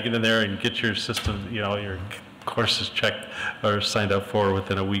you got to get in there and get your system, your courses checked or signed up for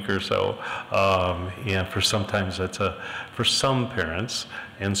within a week or so. And for sometimes for some parents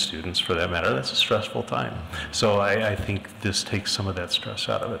and students, for that matter, that's a stressful time. So I think this takes some of that stress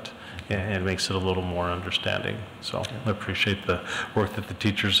out of it and makes it a little more understanding. So I appreciate the work that the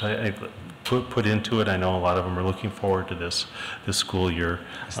teachers I put into it. I know a lot of them are looking forward to this school year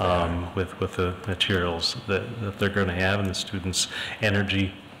with the materials that they're going to have, and the students'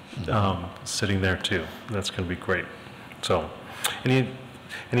 energy sitting there too. That's going to be great. So, any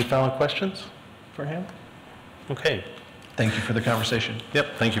final questions for him? Okay. Thank you for the conversation.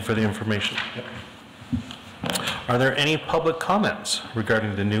 Yep. Thank you for the information. Yep. Are there any public comments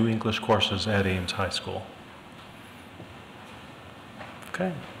regarding the new English courses at Ames High School?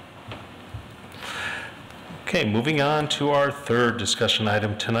 Okay. Okay, moving on to our third discussion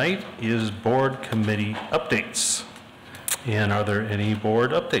item tonight is board committee updates. And are there any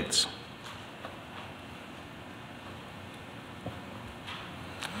board updates?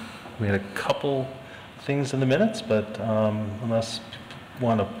 We had a couple things in the minutes, but unless you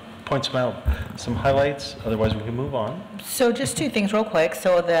want to point some highlights, otherwise we can move on. So just 2 things real quick.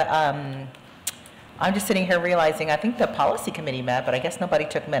 So I'm just sitting here realizing I think the policy committee met, but I guess nobody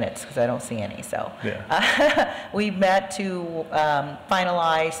took minutes because I don't see any. So yeah. We met to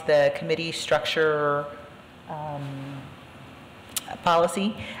finalize the committee structure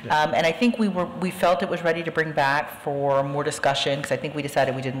policy, and I think we felt it was ready to bring back for more discussion, because I think we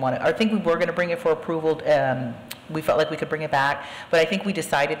decided we didn't want to. I think we were going to bring it for approval. We felt like we could bring it back, but I think we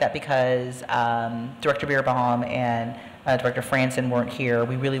decided that because Director Bierbaum and Director Franson weren't here,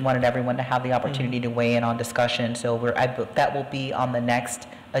 we really wanted everyone to have the opportunity to weigh in on discussion. So that will be on the next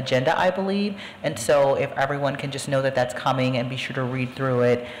agenda, I believe. And so if everyone can just know that that's coming and be sure to read through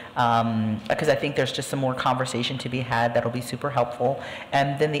it, because I think there's just some more conversation to be had that'll be super helpful.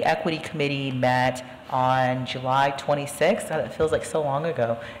 And then the Equity Committee met on July 26th. God, it feels like so long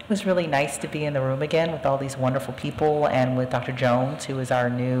ago. It was really nice to be in the room again with all these wonderful people and with Dr. Jones, who is our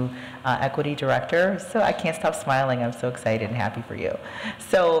new Equity Director. So I can't stop smiling. I'm so excited and happy for you.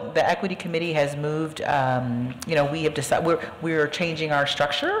 So the Equity Committee has moved, we have decided, we're changing our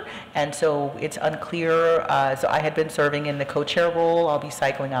structure, and so it's unclear. So I had been serving in the co-chair role. I'll be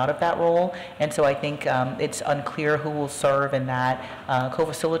cycling out of that role, and so I think it's unclear who will serve in that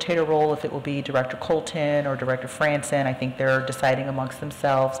co-facilitator role, if it will be Director Colton or Director Franson. I think they're deciding amongst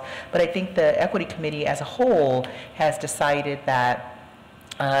themselves. But I think the Equity Committee as a whole has decided that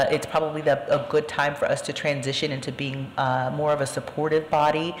it's probably a good time for us to transition into being more of a supportive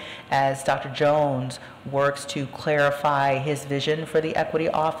body, as Dr. Jones works to clarify his vision for the Equity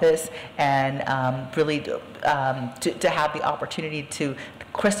Office and really to have the opportunity to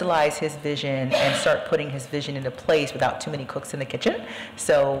crystallize his vision and start putting his vision into place without too many cooks in the kitchen.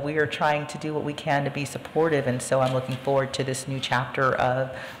 So we are trying to do what we can to be supportive, and so I'm looking forward to this new chapter of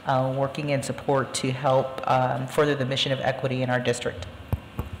working in support to help further the mission of equity in our district.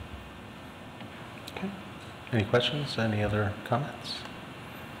 Okay. Any questions? Any other comments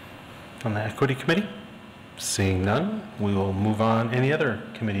on the Equity Committee? Seeing none, we will move on. Any other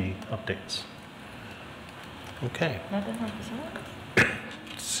committee updates? Okay.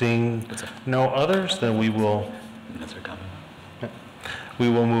 Seeing no others, then we will. Minutes are coming. we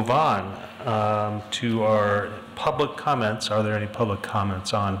will move on to our public comments. Are there any public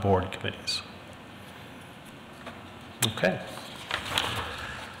comments on board committees? Okay.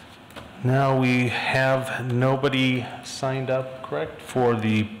 Now we have nobody signed up, correct, for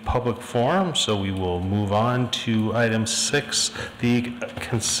the public forum, so we will move on to item 6, the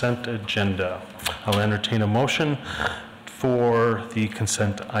consent agenda. I'll entertain a motion for the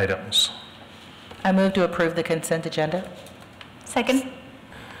consent items. I move to approve the consent agenda. Second?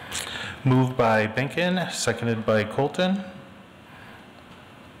 Moved by Benkin, seconded by Colton.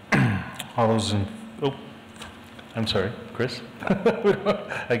 All those in, oh, I'm sorry, Chris?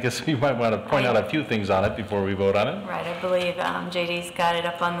 I guess you might want to point out a few things on it before we vote on it. Right, I believe JD's got it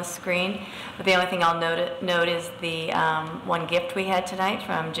up on the screen. But the only thing I'll note is the one gift we had tonight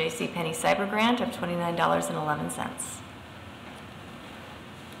from JCPenney Cyber Grant of $29.11.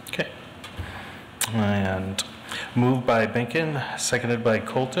 Okay. And moved by Benkin, seconded by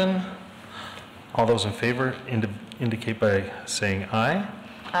Colton. All those in favor indicate by saying aye.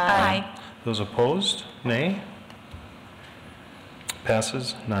 Aye. Those opposed, nay.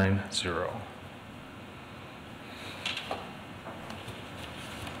 Passes 9-0.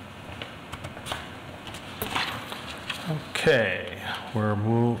 Okay, we're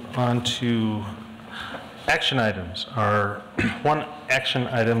moving on to action items. Our one action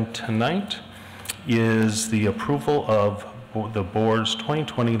item tonight is the approval of the board's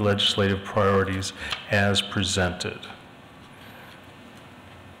 2020 legislative priorities as presented.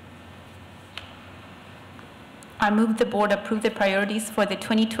 I move the board approve the priorities for the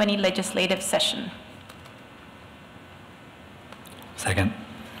 2020 legislative session. Second.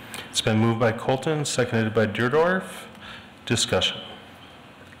 It's been moved by Colton, seconded by Deerdorf. Discussion.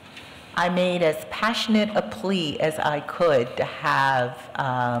 I made as passionate a plea as I could to have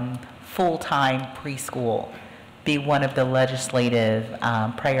full-time preschool be one of the legislative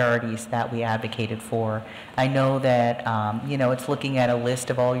priorities that we advocated for. I know that, it's looking at a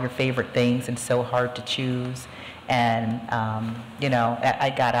list of all your favorite things and so hard to choose. And,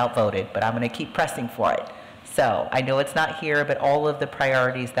 I got outvoted, but I'm going to keep pressing for it. So I know it's not here, but all of the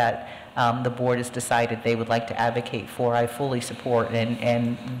priorities that the board has decided they would like to advocate for, I fully support.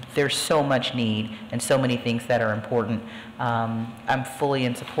 And there's so much need and so many things that are important. I'm fully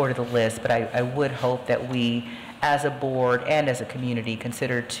in support of the list, but I would hope that we, as a board and as a community,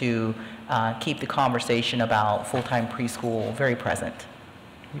 consider to keep the conversation about full-time preschool very present.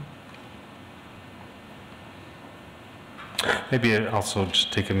 Maybe I'd also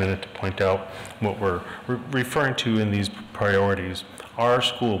just take a minute to point out what we're referring to in these priorities. Our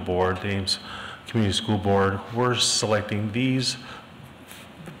school board, the Ames Community School Board, we're selecting these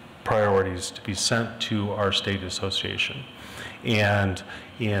priorities to be sent to our state association. And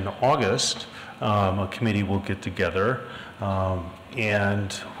in August, a committee will get together,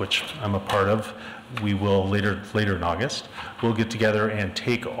 and which I'm a part of. We will later in August, we'll get together and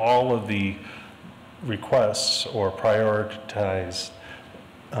take all of the requests or prioritized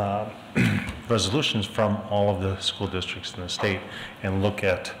resolutions from all of the school districts in the state and look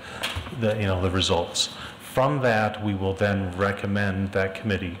at the results. From that, we will then recommend that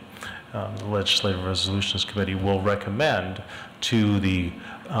committee, the Legislative Resolutions Committee will recommend to the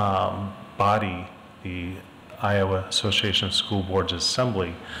body, the Iowa Association of School Boards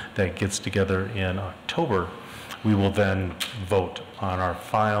Assembly that gets together in October. We will then vote on our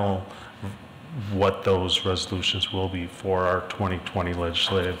final what those resolutions will be for our 2020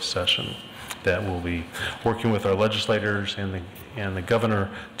 legislative session that we'll be working with our legislators and the governor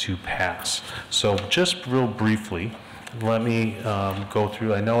to pass. So just real briefly, let me go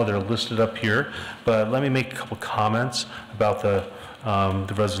through, I know they're listed up here, but let me make a couple comments about the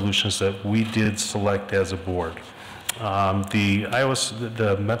resolutions that we did select as a board.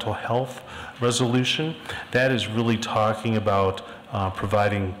 The mental health resolution, that is really talking about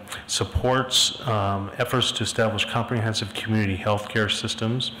providing supports, efforts to establish comprehensive community health care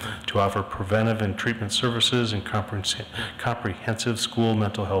systems to offer preventive and treatment services and comprehensive school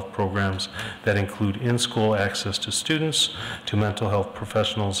mental health programs that include in-school access to students, to mental health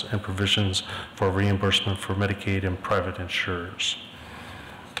professionals, and provisions for reimbursement for Medicaid and private insurers.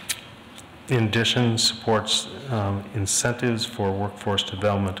 In addition, supports incentives for workforce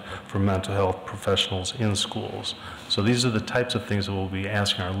development for mental health professionals in schools. So these are the types of things that we'll be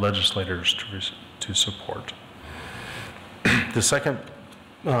asking our legislators to support. The second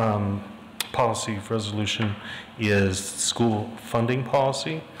policy resolution is school funding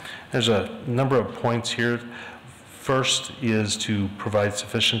policy. There's a number of points here. First is to provide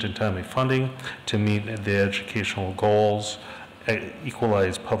sufficient and timely funding to meet the educational goals,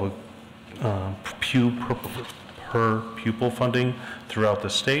 equalize public per pupil funding throughout the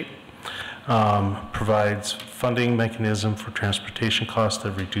state, provides funding mechanism for transportation costs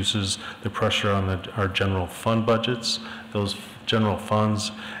that reduces the pressure on our general fund budgets. Those general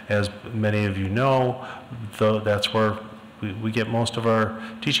funds, as many of you know, that's where we get most of our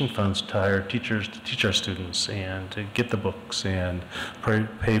teaching funds to hire teachers to teach our students and to get the books and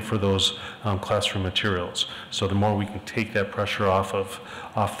pay for those classroom materials. So the more we can take that pressure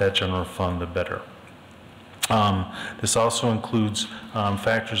off that general fund, the better. This also includes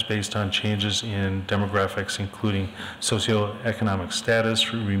factors based on changes in demographics, including socioeconomic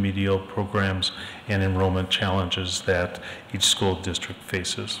status, remedial programs, and enrollment challenges that each school district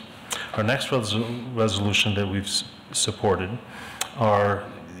faces. Our next resolution that we've supported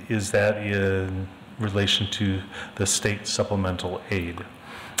is that in relation to the state supplemental aid.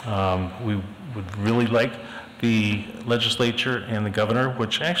 We would really like the legislature and the governor,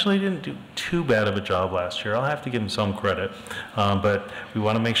 which actually didn't do too bad of a job last year. I'll have to give them some credit, but we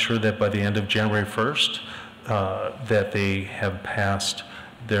want to make sure that by the end of January 1st, that they have passed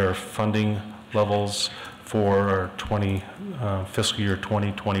their funding levels for our fiscal year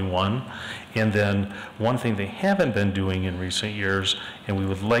 2021. And then one thing they haven't been doing in recent years, and we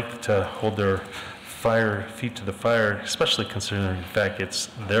would like to hold their feet to the fire, especially considering the fact it's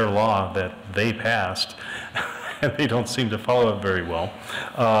their law that they passed, and they don't seem to follow it very well.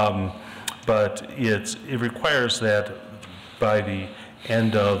 But it requires that by the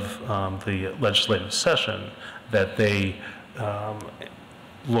end of the legislative session, that they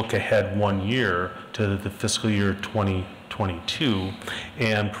look ahead 1 year to the fiscal year 2022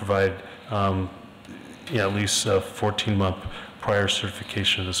 and provide at least a 14-month prior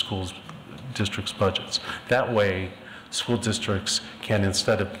certification of the school's district's budgets. That way, school districts can,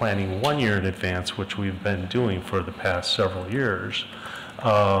 instead of planning 1 year in advance, which we've been doing for the past several years,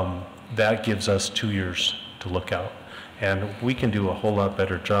 that gives us 2 years to look out. And we can do a whole lot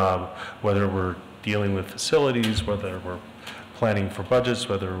better job, whether we're dealing with facilities, whether we're planning for budgets,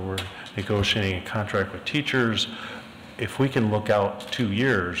 whether we're negotiating a contract with teachers. If we can look out 2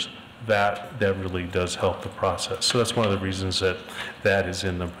 years, that really does help the process. So that's one of the reasons that is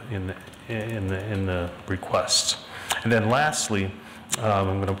in the requests. And then lastly,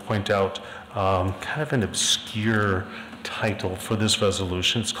 I'm going to point out kind of an obscure title for this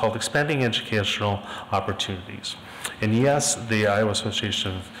resolution. It's called Expanding Educational Opportunities. And yes, the Iowa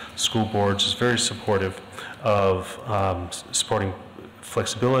Association of School Boards is very supportive of supporting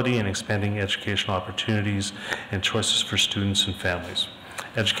flexibility and expanding educational opportunities and choices for students and families.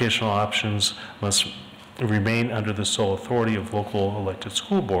 Educational options must remain under the sole authority of local elected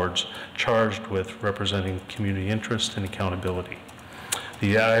school boards charged with representing community interest and accountability.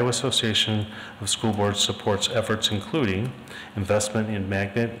 The Iowa Association of School Boards supports efforts including investment in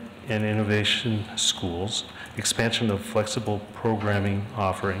magnet and innovation schools, expansion of flexible programming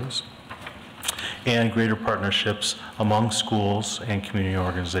offerings, and greater partnerships among schools and community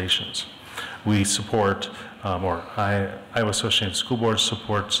organizations. We support, Iowa Association of School Boards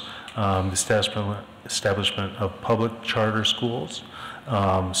supports the establishment of public charter schools,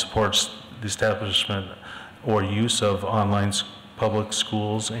 supports the establishment or use of online public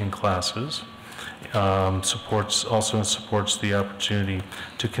schools and classes, also supports the opportunity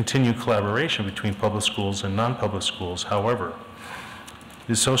to continue collaboration between public schools and non-public schools. However,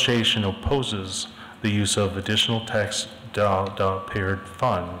 the association opposes the use of additional taxpayer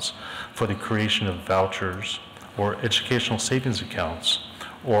funds for the creation of vouchers or educational savings accounts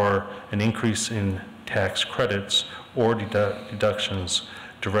or an increase in tax credits or deductions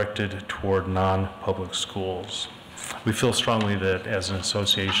directed toward non-public schools. We feel strongly that as an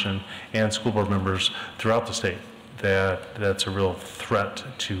association and school board members throughout the state, that's a real threat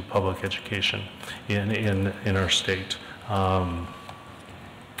to public education in our state.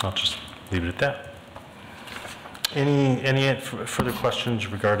 I'll just leave it at that. Any further questions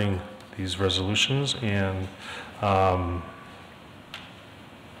regarding these resolutions? And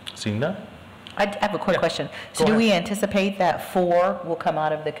seeing none? I have a quick question. So do we anticipate that 4 will come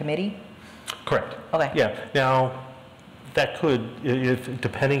out of the committee? Correct. Okay. Yeah. Now, that could,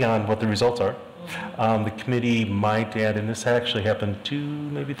 depending on what the results are, the committee might add, and this actually happened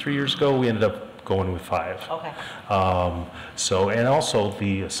maybe 3 years ago, we ended up going with 5. Okay. And also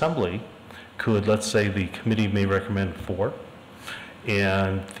the assembly could, let's say the committee may recommend 4,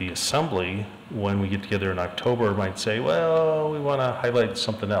 and the assembly, when we get together in October, might say, well, we want to highlight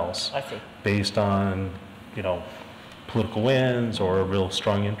something else. I see. Based on, political wins or a real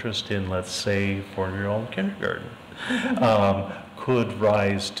strong interest in, let's say, 4-year-old kindergarten. Could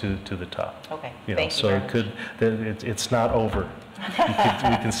rise to the top. Okay, You know, thank you so very it could, it's not over.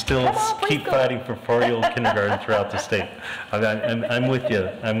 We can still keep fighting for 4-year-old kindergarten throughout the state. I'm with you.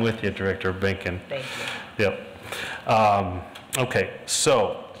 I'm with you, Director Benkin. Thank you. Yep. Okay,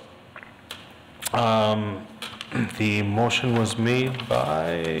 so the motion was made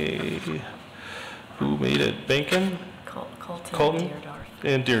by, who made it? Benkin? Colton and Deerdorf.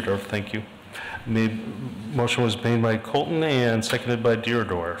 And Deerdorf, thank you. Motion was made by Colton and seconded by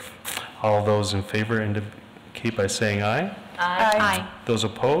Deerdorf. All those in favor indicate by saying aye. Aye. Those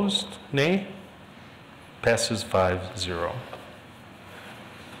opposed, nay. Passes 5-0.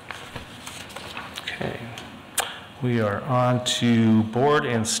 Okay. We are on to board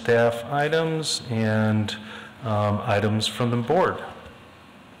and staff items and items from the board.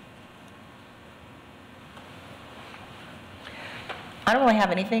 I don't really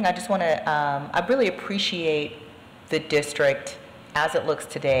have anything. I just want to, I really appreciate the district as it looks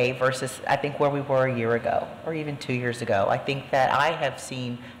today versus I think where we were a year ago or even 2 years ago. I think that I have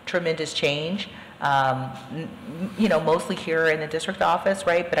seen tremendous change, you know, mostly here in the district office,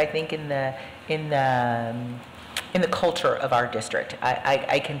 right? But I think in the culture of our district,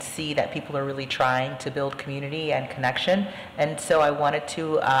 I can see that people are really trying to build community and connection. And so I wanted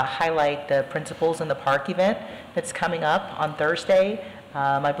to highlight the Principals in the Park event that's coming up on Thursday.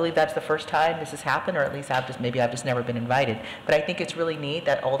 I believe that's the first time this has happened, or at least maybe I've just never been invited. But I think it's really neat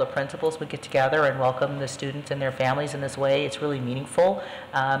that all the principals would get together and welcome the students and their families in this way. It's really meaningful,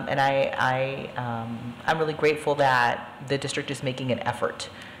 and I'm really grateful that the district is making an effort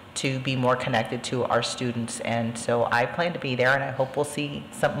to be more connected to our students. And so I plan to be there, and I hope we'll see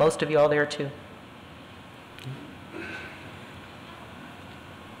most of you all there too.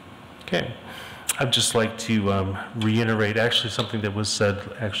 Okay. I'd just like to reiterate actually something that was said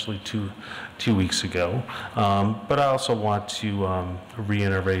actually two weeks ago, but I also want to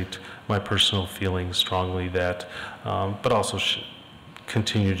reiterate my personal feelings strongly that, but also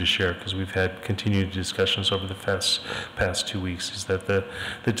continue to share, because we've had continued discussions over the past 2 weeks, is that the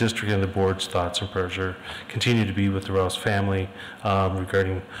district and the board's thoughts and prayers continue to be with the Rouse family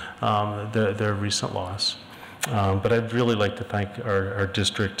regarding their recent loss. But I'd really like to thank our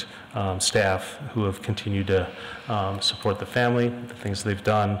district staff who have continued to support the family, the things they've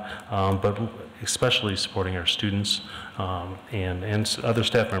done, but especially supporting our students and other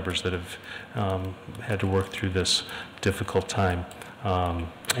staff members that have had to work through this difficult time.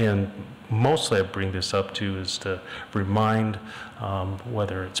 And mostly I bring this up is to remind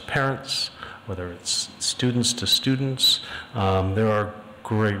whether it's parents, whether it's students to students, there are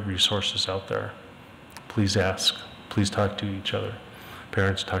great resources out there. Please ask. Please talk to each other.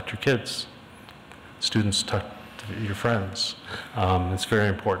 Parents, talk to your kids. Students, talk to your friends. It's very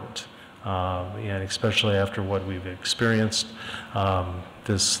important, and especially after what we've experienced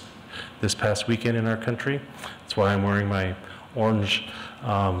this past weekend in our country. That's why I'm wearing my orange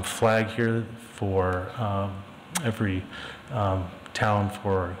flag here for every town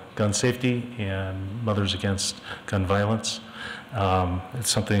for gun safety and Mothers Against Gun Violence. It's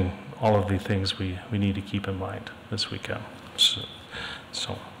something, all of the things we need to keep in mind this weekend.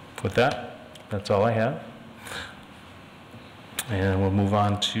 So with that, that's all I have. And we'll move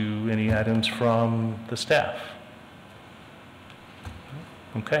on to any items from the staff.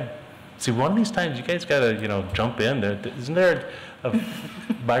 Okay. See, one of these times you guys gotta, jump in. Isn't there a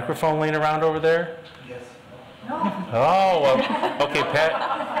microphone laying around over there? Yes. No. Oh, well, okay,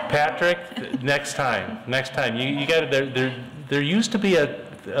 Patrick, next time, you gotta, there used to be a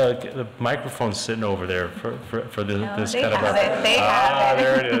microphone sitting over there for this kind of a... They have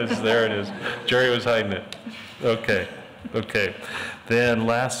it. There it is. Jerry was hiding it. Okay. Then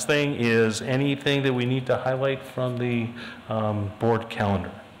last thing is anything that we need to highlight from the board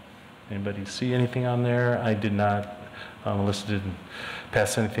calendar. Anybody see anything on there? I did not, Melissa didn't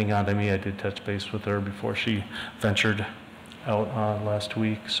pass anything on to me. I did touch base with her before she ventured out last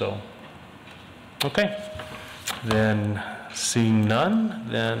week, so. Okay, then seeing none,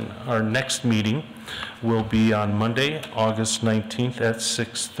 then our next meeting will be on Monday, August 19th at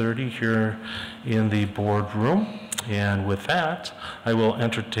 6:30 here in the boardroom. And with that, I will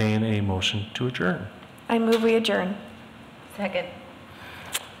entertain a motion to adjourn. I move we adjourn. Second.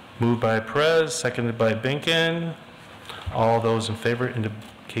 Moved by Perez, seconded by Benkin. All those in favor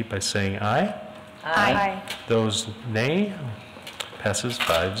indicate by saying aye. Aye. Those nay. Passes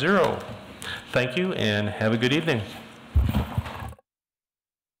 5-0. Thank you and have a good evening.